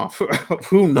rip them off.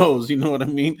 Who knows? You know what I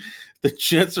mean? The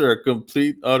Jets are a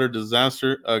complete, utter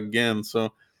disaster again.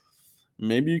 So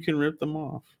maybe you can rip them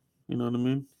off. You know what I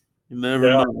mean? You never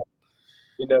know.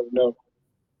 You never know.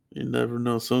 You never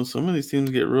know. So some of these teams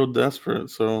get real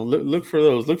desperate. So look for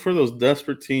those. Look for those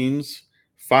desperate teams,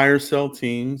 fire sale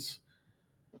teams.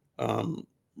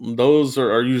 Those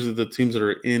are usually the teams that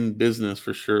are in business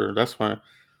for sure. That's why,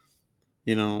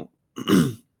 and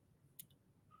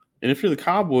if you're the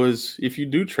Cowboys, if you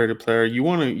do trade a player, you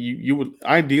would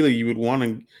ideally you would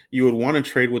want to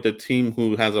trade with a team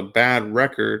who has a bad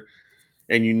record,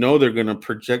 and they're going to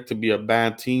project to be a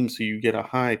bad team, so you get a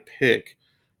high pick.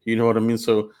 You know what I mean?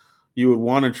 So you would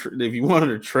want to if you wanted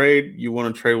to trade, you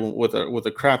want to trade with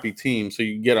a crappy team, so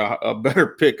you get a better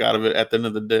pick out of it at the end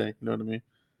of the day. You know what I mean?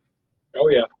 Oh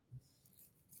yeah.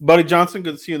 Buddy Johnson,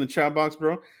 good to see you in the chat box,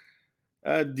 bro.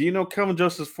 Do you know Kelvin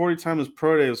Joseph's 40 time his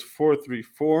pro day was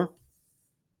 4.34?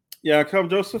 Yeah, Kelvin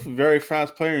Joseph, a very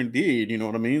fast player indeed. You know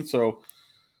what I mean? So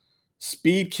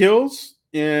speed kills,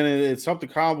 and it's helped the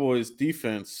Cowboys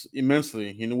defense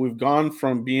immensely. We've gone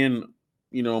from being,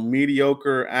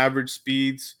 mediocre average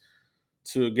speeds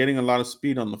to getting a lot of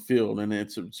speed on the field, and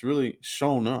it's really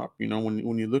shown up.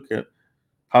 When you look at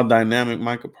how dynamic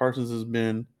Micah Parsons has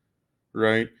been,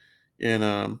 right?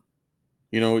 And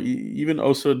even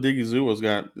Osa Odighizuwa's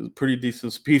got pretty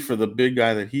decent speed for the big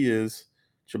guy that he is,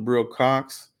 Jabril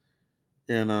Cox.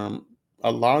 And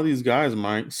a lot of these guys,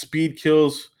 Mike, speed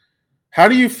kills. How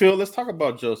do you feel? Let's talk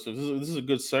about Joseph. This is a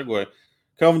good segue.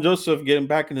 Calvin Joseph getting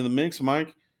back into the mix,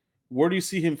 Mike. Where do you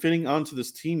see him fitting onto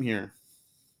this team here?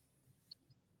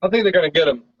 I think they're going to get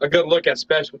him a good look at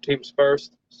special teams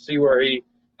first, see where he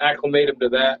acclimate him to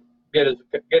that, get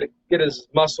his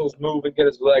muscles moving, get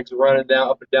his legs running down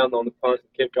up and down on the punt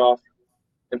and kickoff,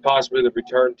 and possibly the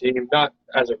return team. Not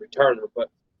as a returner, but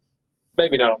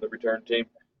maybe not on the return team.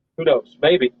 Who knows?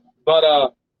 Maybe. But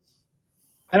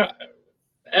I don't.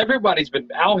 Everybody's been.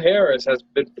 Al Harris has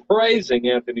been praising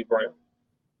Anthony Brown.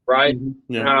 right?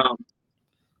 Yeah.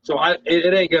 So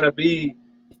it ain't going to be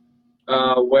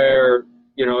where,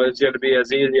 it's going to be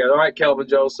as easy. All right, Kelvin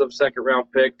Joseph, second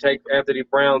round pick, take Anthony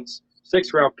Brown's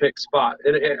sixth round pick spot.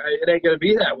 It ain't going to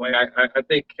be that way. I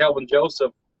think Kelvin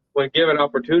Joseph, when given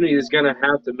opportunity, is going to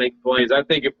have to make plays. I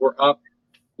think if we're up,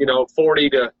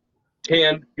 40-10,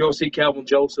 you'll see Kelvin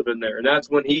Joseph in there, and that's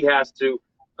when he has to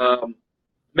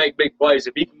make big plays.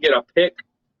 If he can get a pick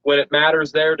when it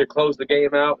matters there to close the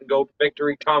game out and go to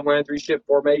victory, Tom Landry shift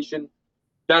formation,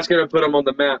 that's going to put him on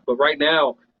the map. But right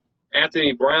now,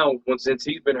 Anthony Brown, since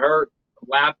he's been hurt,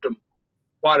 lapped him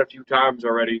quite a few times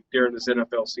already during this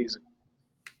NFL season.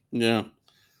 Yeah.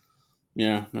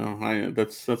 Yeah, no,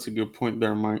 that's a good point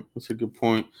there, Mike. That's a good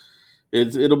point.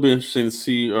 It'll be interesting to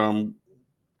see,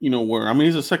 where I mean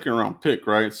he's a second round pick,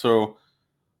 right? So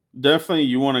definitely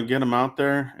you want to get him out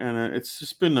there, and it's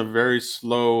just been a very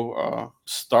slow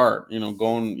start.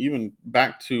 Going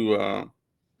back to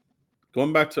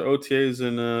OTAs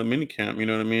and minicamp. You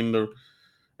know what I mean?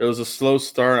 It was a slow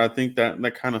start. I think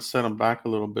that kind of set him back a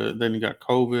little bit. Then you got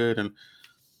COVID, and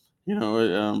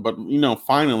but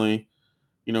finally,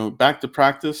 back to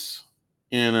practice,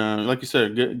 and like you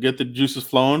said, get the juices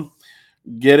flowing,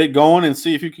 get it going, and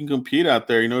see if you can compete out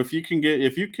there. If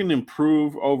you can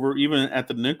improve over even at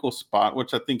the nickel spot,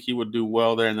 which I think he would do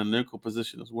well there in the nickel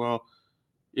position as well.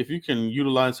 If you can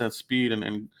utilize that speed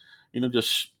and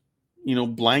just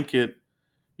blanket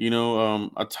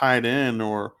a tight end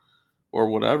or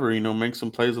whatever, make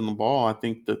some plays on the ball. I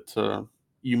think that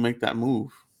you make that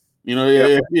move.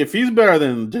 Yep. If he's better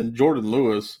than Jordan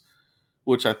Lewis,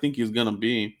 which I think he's gonna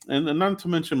be, and not to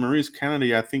mention Maurice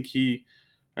Kennedy, I think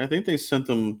they sent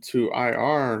him to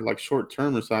IR like short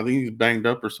term or something. I think he's banged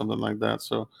up or something like that.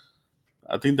 So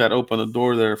I think that opened the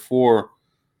door there for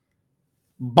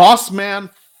boss man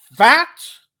Fat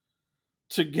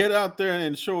to get out there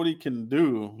and show what he can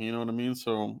do. You know what I mean?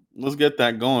 So let's get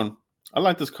that going. I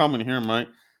like this comment here, Mike.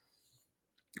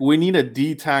 We need a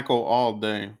D tackle all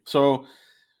day. So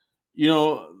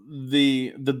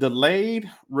the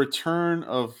delayed return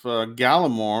of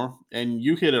Gallimore, and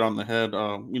you hit it on the head.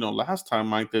 Last time,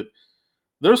 Mike, that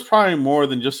there's probably more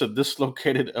than just a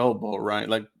dislocated elbow, right?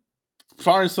 Like,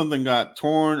 probably something got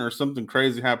torn or something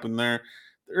crazy happened there.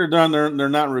 They're done. They're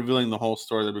not revealing the whole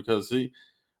story there because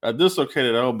a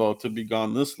dislocated elbow to be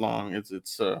gone this long.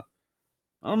 It's I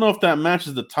don't know if that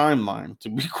matches the timeline. To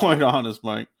be quite honest,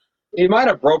 Mike. He might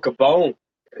have broke a bone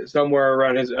somewhere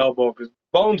around his elbow because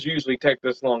bones usually take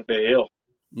this long to heal.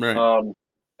 Right.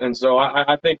 And so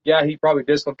I think, yeah, he probably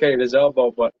dislocated his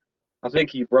elbow, but I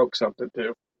think he broke something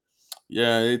too.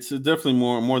 Yeah, it's definitely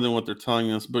more than what they're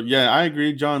telling us. But yeah, I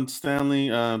agree. John Stanley,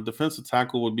 defensive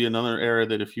tackle would be another area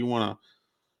that if you want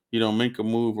to, make a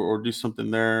move or do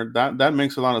something there, that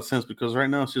makes a lot of sense because right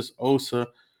now it's just Osa.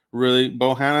 Really,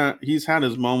 Bohanna, he's had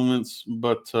his moments,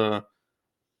 but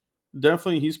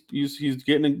definitely he's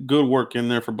getting good work in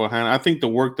there for Bohanna. I think the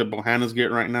work that Bohanna's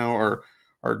getting right now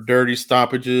are dirty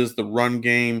stoppages, the run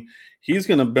game. He's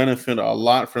going to benefit a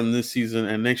lot from this season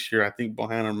and next year. I think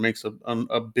Bohanna makes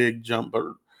a big jump, but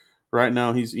right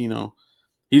now he's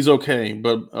okay.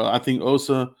 But I think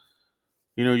Osa,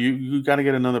 you got to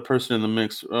get another person in the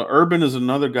mix. Urban is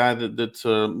another guy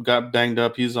that got banged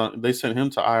up. They sent him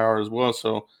to IR as well,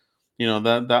 so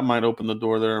that might open the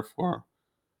door there for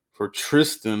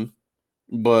Tristan.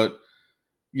 But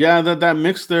yeah, that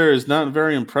mix there is not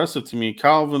very impressive to me.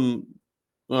 Calvin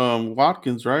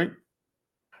Watkins, right?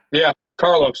 Yeah,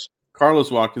 Carlos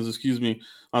Watkins, excuse me.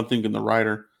 I'm thinking the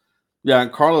writer. Yeah,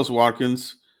 Carlos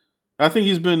Watkins. I think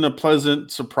he's been a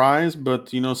pleasant surprise, but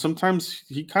sometimes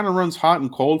he kind of runs hot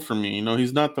and cold for me.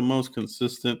 He's not the most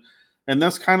consistent, and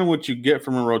that's kind of what you get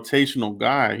from a rotational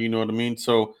guy. You know what I mean?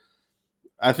 So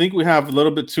I think we have a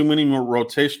little bit too many more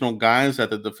rotational guys at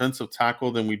the defensive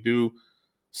tackle than we do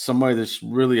somebody that's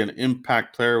really an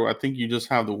impact player. I think you just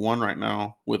have the one right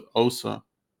now with Osa,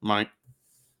 Mike.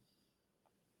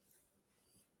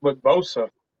 with Bosa.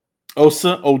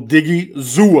 Osa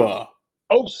Odigizua.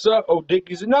 Osa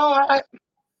Odigizua. No,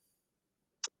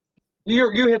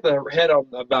 you hit the head on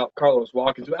about Carlos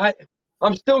Watkins.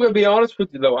 I'm still going to be honest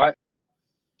with you, though. I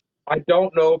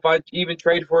don't know if I'd even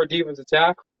trade for a defensive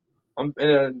tackle. I'm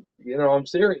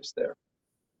serious there.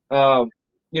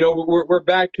 We're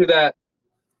back to that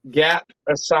gap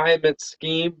assignment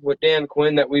scheme with Dan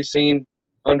Quinn that we've seen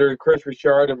under Chris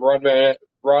Richard and Rod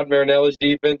Marinelli's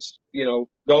defense.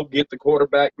 Go get the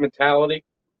quarterback mentality.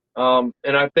 And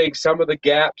I think some of the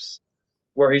gaps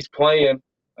where he's playing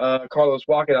Carlos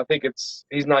Watkins, I think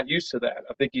he's not used to that.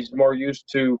 I think he's more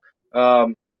used to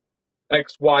XYZ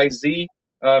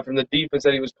from the defense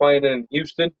that he was playing in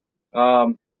Houston.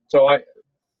 So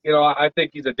I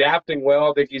think he's adapting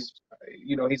well. I think he's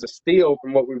a steal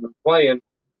from what we've been playing.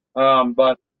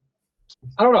 But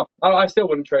I don't know. I still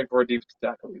wouldn't trade for a defensive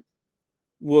tackle.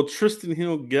 Will Tristan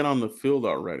Hill get on the field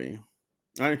already?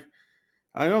 I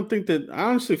I don't think that I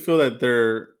honestly feel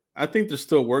that I think they're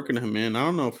still working him in. I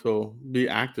don't know if he'll be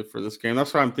active for this game.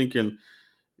 That's why I'm thinking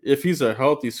if he's a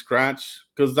healthy scratch,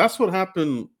 because that's what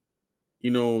happened,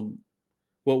 you know,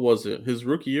 what was it? His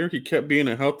rookie year, he kept being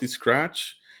a healthy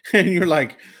scratch. And you're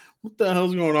like, what the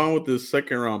hell's going on with this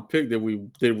second round pick? Did we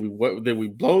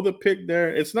blow the pick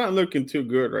there? It's not looking too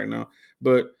good right now.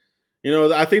 But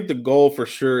I think the goal for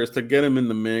sure is to get him in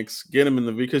the mix, get him in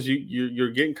the because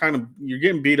you're getting you're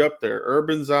getting beat up there.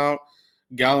 Urban's out,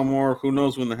 Gallimore, who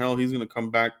knows when the hell he's gonna come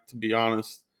back, to be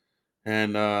honest.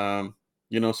 And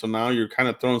so now you're kind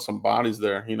of throwing some bodies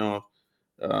there.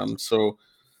 So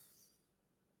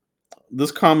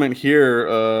this comment here,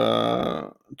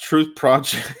 Truth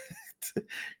Project.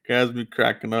 Guys be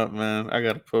cracking up, man. I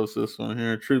gotta post this one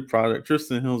here. Truth Project.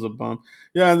 Tristan Hill's a bum.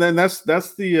 Yeah, and then that's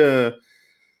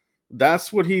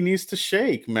what he needs to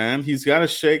shake, man. He's got to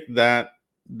shake that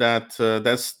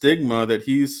stigma that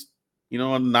he's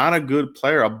not a good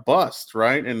player, a bust,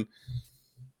 right? And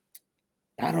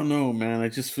I don't know, man.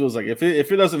 It just feels like if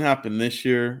it doesn't happen this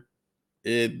year,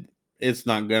 it it's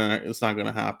not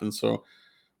gonna happen. So,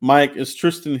 Mike, is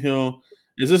Tristan Hill?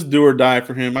 Is this do or die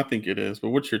for him? I think it is.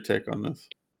 But what's your take on this?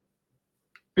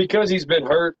 Because he's been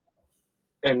hurt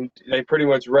and they pretty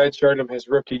much redshirted him his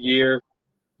rookie year,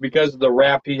 because of the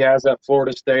rap he has at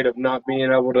Florida State of not being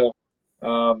able to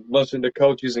listen to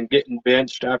coaches and getting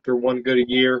benched after one good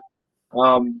year.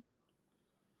 Um,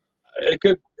 it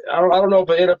could. I don't know if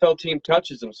an NFL team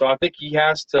touches him, so I think he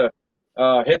has to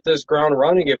hit this ground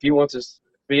running if he wants to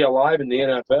be alive in the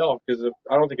NFL. Because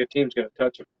I don't think a team's going to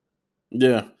touch him.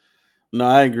 Yeah. No,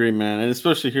 I agree, man, and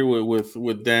especially here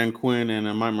with Dan Quinn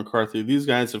and Mike McCarthy. These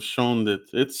guys have shown that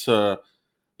it's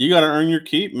you got to earn your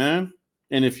keep, man.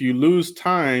 And if you lose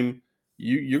time,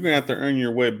 you're gonna have to earn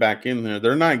your way back in there.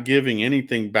 They're not giving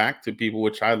anything back to people,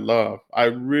 which I love. I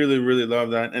really, really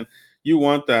love that, and you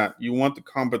want that. You want the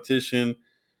competition.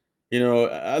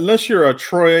 Unless you're a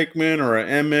Troy Aikman or a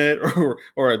Emmett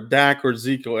or a Dak or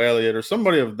Ezekiel Elliott or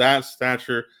somebody of that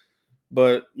stature,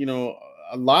 but a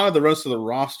lot of the rest of the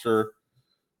roster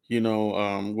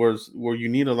where you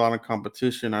need a lot of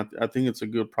competition. I think it's a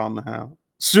good problem to have.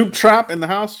 Soup Trap in the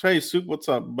house. Hey, Soup, what's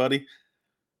up, buddy?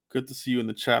 Good to see you in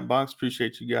the chat box.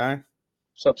 Appreciate you, guy.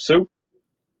 What's up, Soup?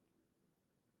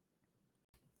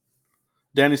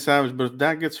 Danny Savage, but if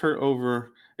that gets hurt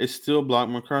over a steel block,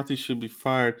 McCarthy should be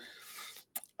fired.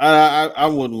 I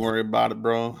wouldn't worry about it,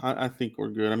 bro. I think we're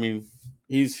good. I mean,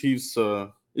 he's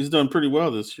done pretty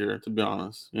well this year, to be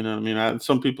honest. You know what I mean?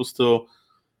 Some people still,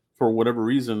 for whatever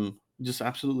reason, just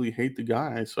absolutely hate the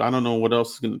guy. So I don't know what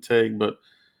else it's going to take. But,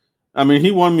 I mean,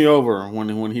 he won me over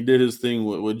when he did his thing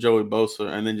with Joey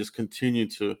Bosa and then just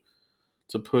continued to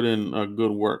put in a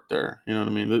good work there. You know what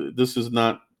I mean? This is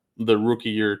not the rookie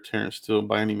year Terrence Steele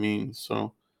by any means.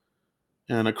 So,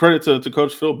 and a credit to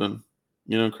Coach Philbin.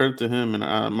 Credit to him.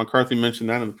 And McCarthy mentioned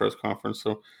that in the press conference.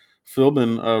 So,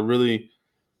 Philbin a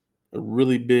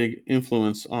really big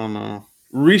influence on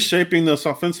reshaping this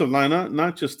offensive line.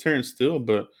 Not just Terrence Steele,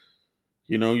 but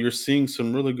you're seeing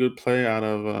some really good play out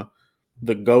of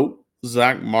the GOAT,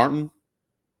 Zach Martin.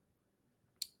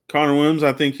 Connor Williams,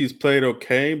 I think he's played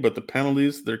okay, but the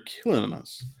penalties, they're killing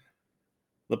us.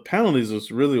 The penalties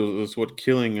is what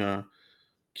killing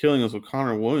us with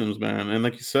Connor Williams, man. And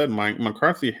like you said, Mike,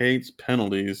 McCarthy hates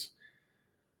penalties.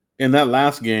 In that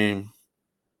last game,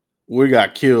 we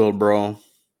got killed, bro.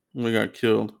 We got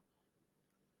killed.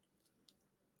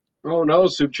 Oh no,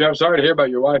 Soup Trap. Sorry to hear about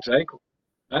your wife's ankle.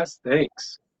 That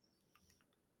stinks.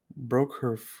 Broke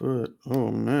her foot.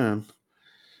 Oh man.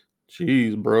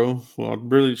 Jeez, bro. Well,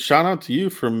 really, shout out to you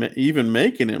for even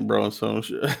making it, bro. So,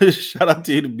 shout out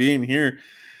to you to being here.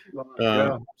 Oh my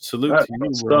God. Salute That to you,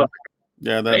 must bro. suck.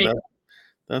 Yeah, Damn.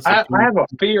 that's I have a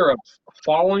fear of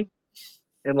falling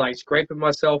and like scraping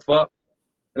myself up,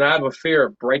 and I have a fear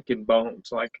of breaking bones.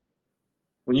 Like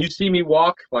when you see me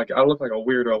walk, like I look like a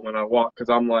weirdo when I walk because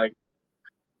I'm like,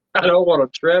 I don't want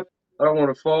to trip, I don't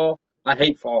want to fall. I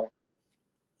hate falling.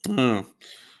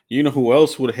 You know who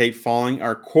else would hate falling?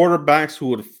 Our quarterbacks who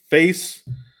would face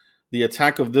the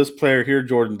attack of this player here,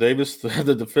 Jordan Davis,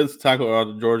 the defensive tackle out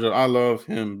of Georgia. I love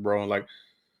him, bro. Like,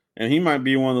 and he might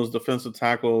be one of those defensive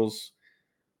tackles.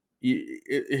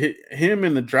 Him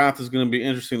in the draft is going to be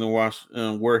interesting to watch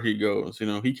where he goes.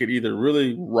 He could either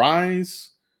really rise,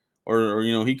 or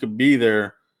he could be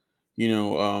there.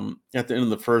 At the end of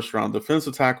the first round,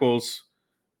 defensive tackles.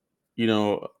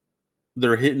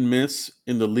 they're hit and miss,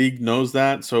 and the league knows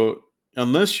that. So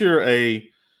unless you're a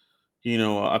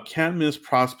can't miss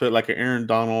prospect like an Aaron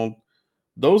Donald,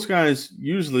 those guys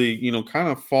usually kind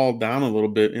of fall down a little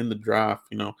bit in the draft.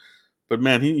 But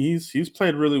man, he's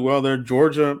played really well there.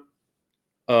 Georgia,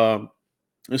 uh,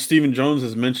 Stephen Jones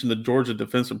has mentioned the Georgia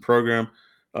defensive program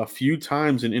a few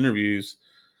times in interviews.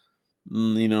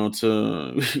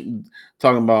 To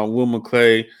talking about Will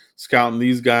McClay scouting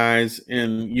these guys,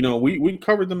 and we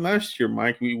covered them last year,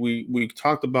 Mike. We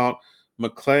talked about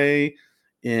McClay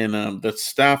and the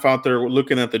staff out there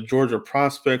looking at the Georgia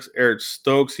prospects. Eric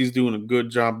Stokes, he's doing a good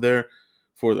job there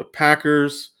for the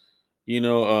Packers.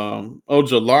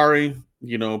 Ojolari,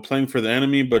 playing for the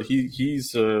enemy, but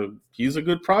he's a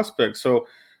good prospect. So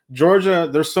Georgia,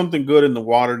 there's something good in the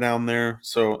water down there.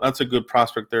 So that's a good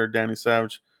prospect there, Danny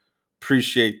Savage.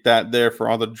 Appreciate that there for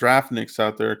all the draft nicks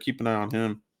out there. Keep an eye on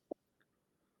him.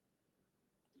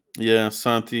 Yeah,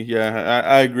 Santi. Yeah,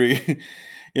 I agree.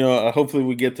 Hopefully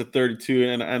we get to 32,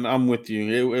 and I'm with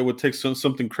you. It would take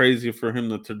something crazy for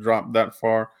him to drop that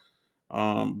far.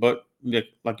 But yeah,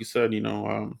 like you said,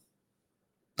 I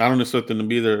don't expect them to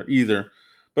be there either.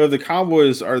 But if the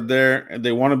Cowboys are there and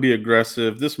they want to be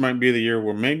aggressive, this might be the year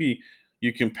where maybe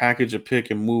you can package a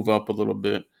pick and move up a little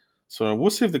bit. So we'll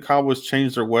see if the Cowboys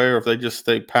change their way or if they just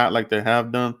stay pat like they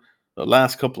have done the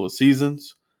last couple of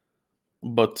seasons.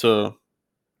 But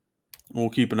we'll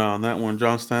keep an eye on that one.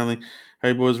 John Stanley,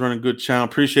 hey boys, running a good channel.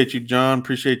 Appreciate you, John.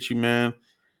 Appreciate you, man.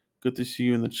 Good to see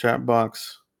you in the chat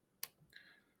box.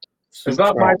 It's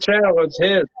not my channel, it's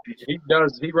his. He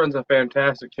runs a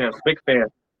fantastic channel. Big fan.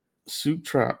 Soup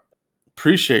Trap.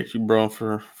 Appreciate you, bro,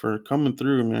 for coming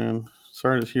through, man.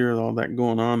 Sorry to hear all that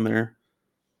going on there.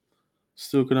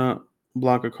 Still cannot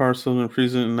block a car cylinder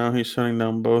president, and now he's shutting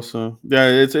down Bosa. Yeah,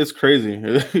 it's crazy.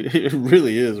 It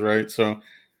really is, right? So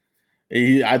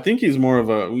I think he's more of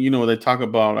a, they talk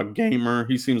about a gamer.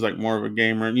 He seems like more of a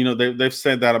gamer. They've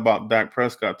said that about Dak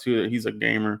Prescott too, that he's a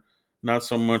gamer, not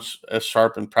so much as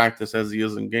sharp in practice as he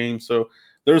is in game. So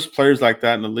there's players like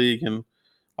that in the league, and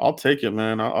I'll take it,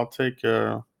 man. I'll take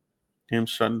him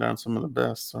shutting down some of the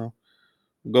best. So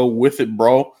go with it,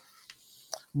 bro.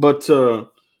 But I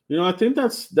think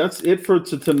that's it for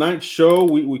tonight's show.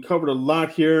 We covered a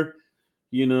lot here.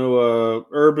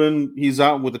 Urban, he's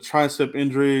out with a tricep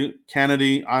injury.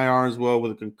 Kennedy, IR as well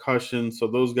with a concussion. So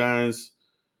those guys,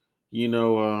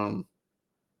 they're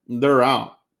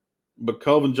out. But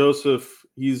Kelvin Joseph,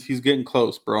 he's getting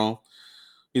close, bro.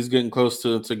 He's getting close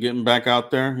to getting back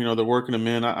out there. They're working him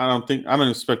in. I don't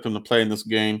expect him to play in this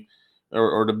game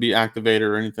or to be activated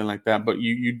or anything like that. But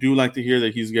you do like to hear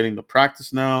that he's getting the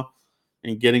practice now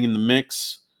and getting in the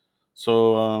mix.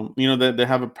 So, that they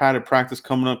have a padded practice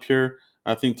coming up here,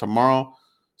 I think, tomorrow.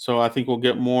 So I think we'll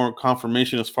get more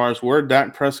confirmation as far as where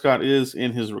Dak Prescott is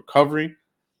in his recovery.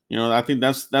 I think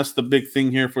that's the big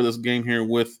thing here for this game here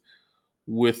with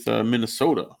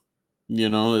Minnesota.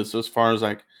 It's as far as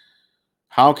like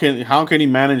how can he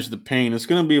manage the pain? It's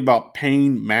going to be about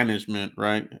pain management,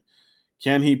 right?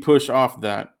 Can he push off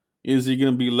that? Is he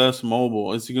going to be less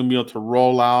mobile? Is he going to be able to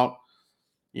roll out?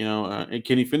 And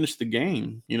can he finish the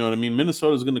game? You know what I mean?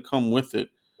 Minnesota is going to come with it.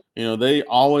 They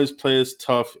always play us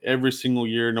tough every single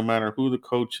year, no matter who the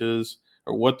coach is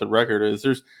or what the record is.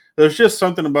 There's just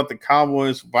something about the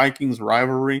Cowboys Vikings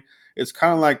rivalry. It's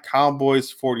kind of like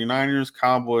Cowboys 49ers,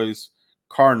 Cowboys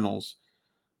Cardinals.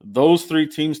 Those three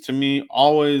teams to me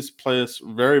always play us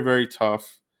very, very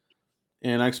tough.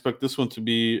 And I expect this one to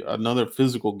be another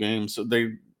physical game. So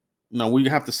we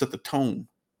have to set the tone,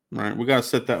 right? We got to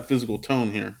set that physical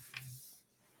tone here.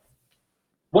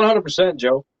 100%,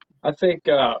 Joe. I think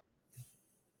they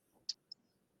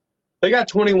got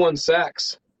 21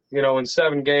 sacks, in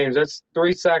 7 games. That's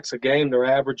 3 sacks a game they're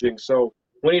averaging. So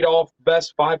we need all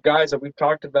best 5 guys that we've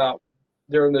talked about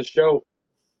during the show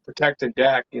protecting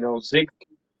Dak. Zeke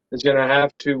is going to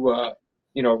have to,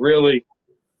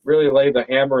 really lay the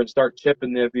hammer and start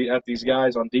chipping at these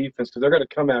guys on defense because they're going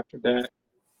to come after Dak.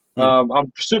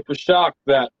 I'm super shocked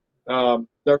that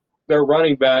their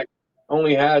running back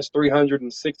only has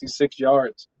 366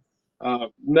 yards.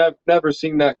 Never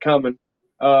seen that coming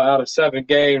out of 7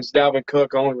 games. Dalvin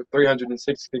Cook only with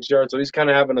 366 yards, so he's kind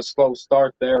of having a slow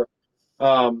start there.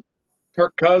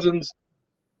 Kirk Cousins,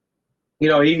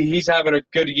 he's having a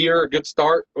good year, a good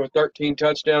start with 13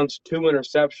 touchdowns, 2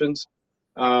 interceptions.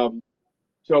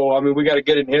 So, we got to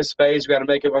get in his face. We got to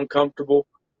make him uncomfortable.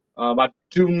 I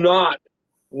do not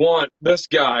want this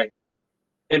guy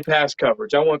in pass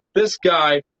coverage. I want this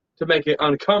guy to make it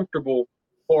uncomfortable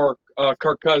for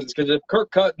Kirk Cousins, because if Kirk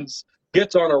Cousins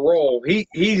gets on a roll,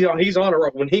 he's on a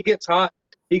roll. When he gets hot,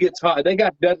 he gets hot. They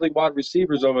got deadly wide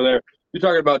receivers over there. You're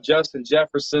talking about Justin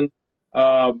Jefferson.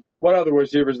 What other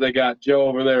receivers they got? Joe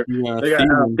over there. Yeah, They got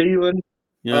Thielen.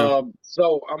 Yeah.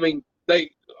 So I mean,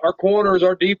 our corners,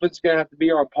 our defense is gonna have to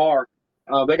be on par.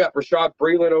 They got Rashad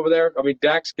Breeland over there. I mean,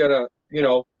 Dak's gonna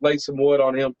lay some wood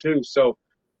on him too. So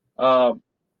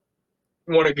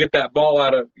want to get that ball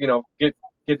out of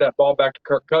get that ball back to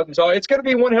Kirk Cousins. So it's going to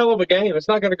be one hell of a game. It's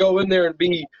not going to go in there and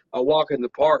be a walk in the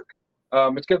park.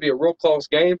 It's going to be a real close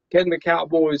game. Can the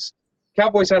Cowboys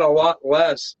had a lot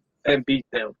less and beat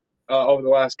them over the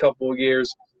last couple of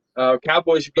years.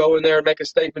 Cowboys should go in there and make a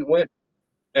statement win,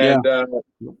 and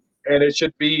it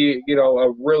should be a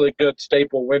really good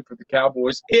staple win for the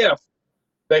Cowboys if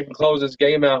they can close this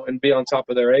game out and be on top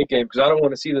of their A game, because I don't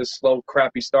want to see this slow,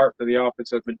 crappy start that the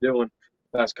offense has been doing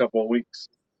the last couple of weeks.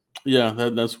 Yeah,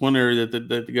 that's one area that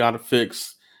they got to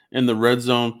fix in the red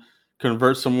zone,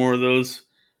 convert some more of those.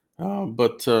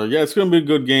 But it's going to be a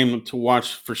good game to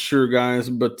watch for sure, guys.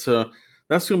 But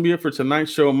that's going to be it for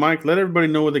tonight's show. Mike, let everybody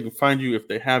know where they can find you if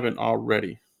they haven't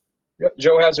already. Yep,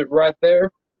 Joe has it right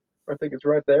there. I think it's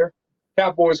right there.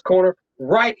 Cowboys Corner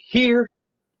right here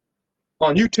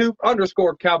on YouTube,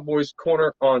 _Cowboys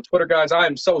Corner on Twitter, guys. I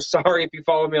am so sorry if you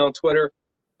follow me on Twitter.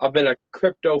 I've been a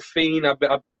crypto fiend. I've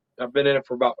been in it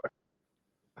for about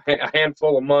a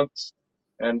handful of months,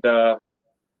 and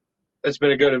it's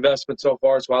been a good investment so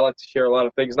far. So I like to share a lot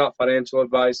of things, not financial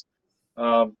advice.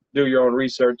 Do your own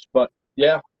research, but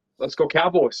yeah, let's go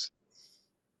Cowboys.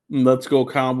 Let's go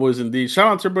Cowboys indeed. Shout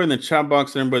out to everybody in the chat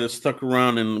box and everybody that stuck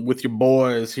around and with your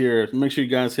boys here. Make sure you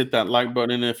guys hit that like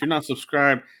button. And if you're not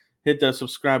subscribed, hit that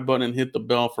subscribe button and hit the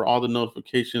bell for all the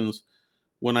notifications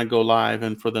when I go live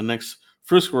and for the next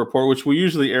Frisco Report, which we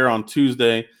usually air on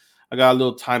Tuesday. I got a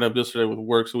little tied up yesterday with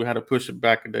work, so we had to push it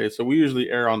back a day. So we usually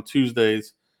air on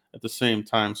Tuesdays at the same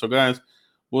time. So, guys,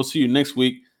 we'll see you next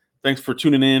week. Thanks for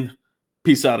tuning in.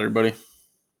 Peace out, everybody.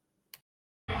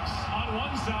 On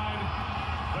one side,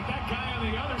 but that guy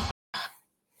on the other side.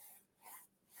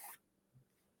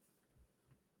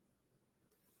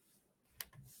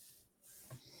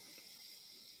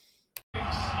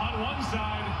 On one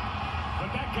side, but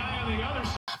that guy on the other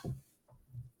side.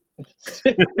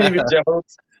 Stephen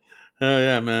Jones. Hell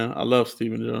yeah, man. I love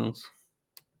Stephen Jones.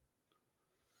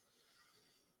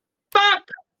 Fuck!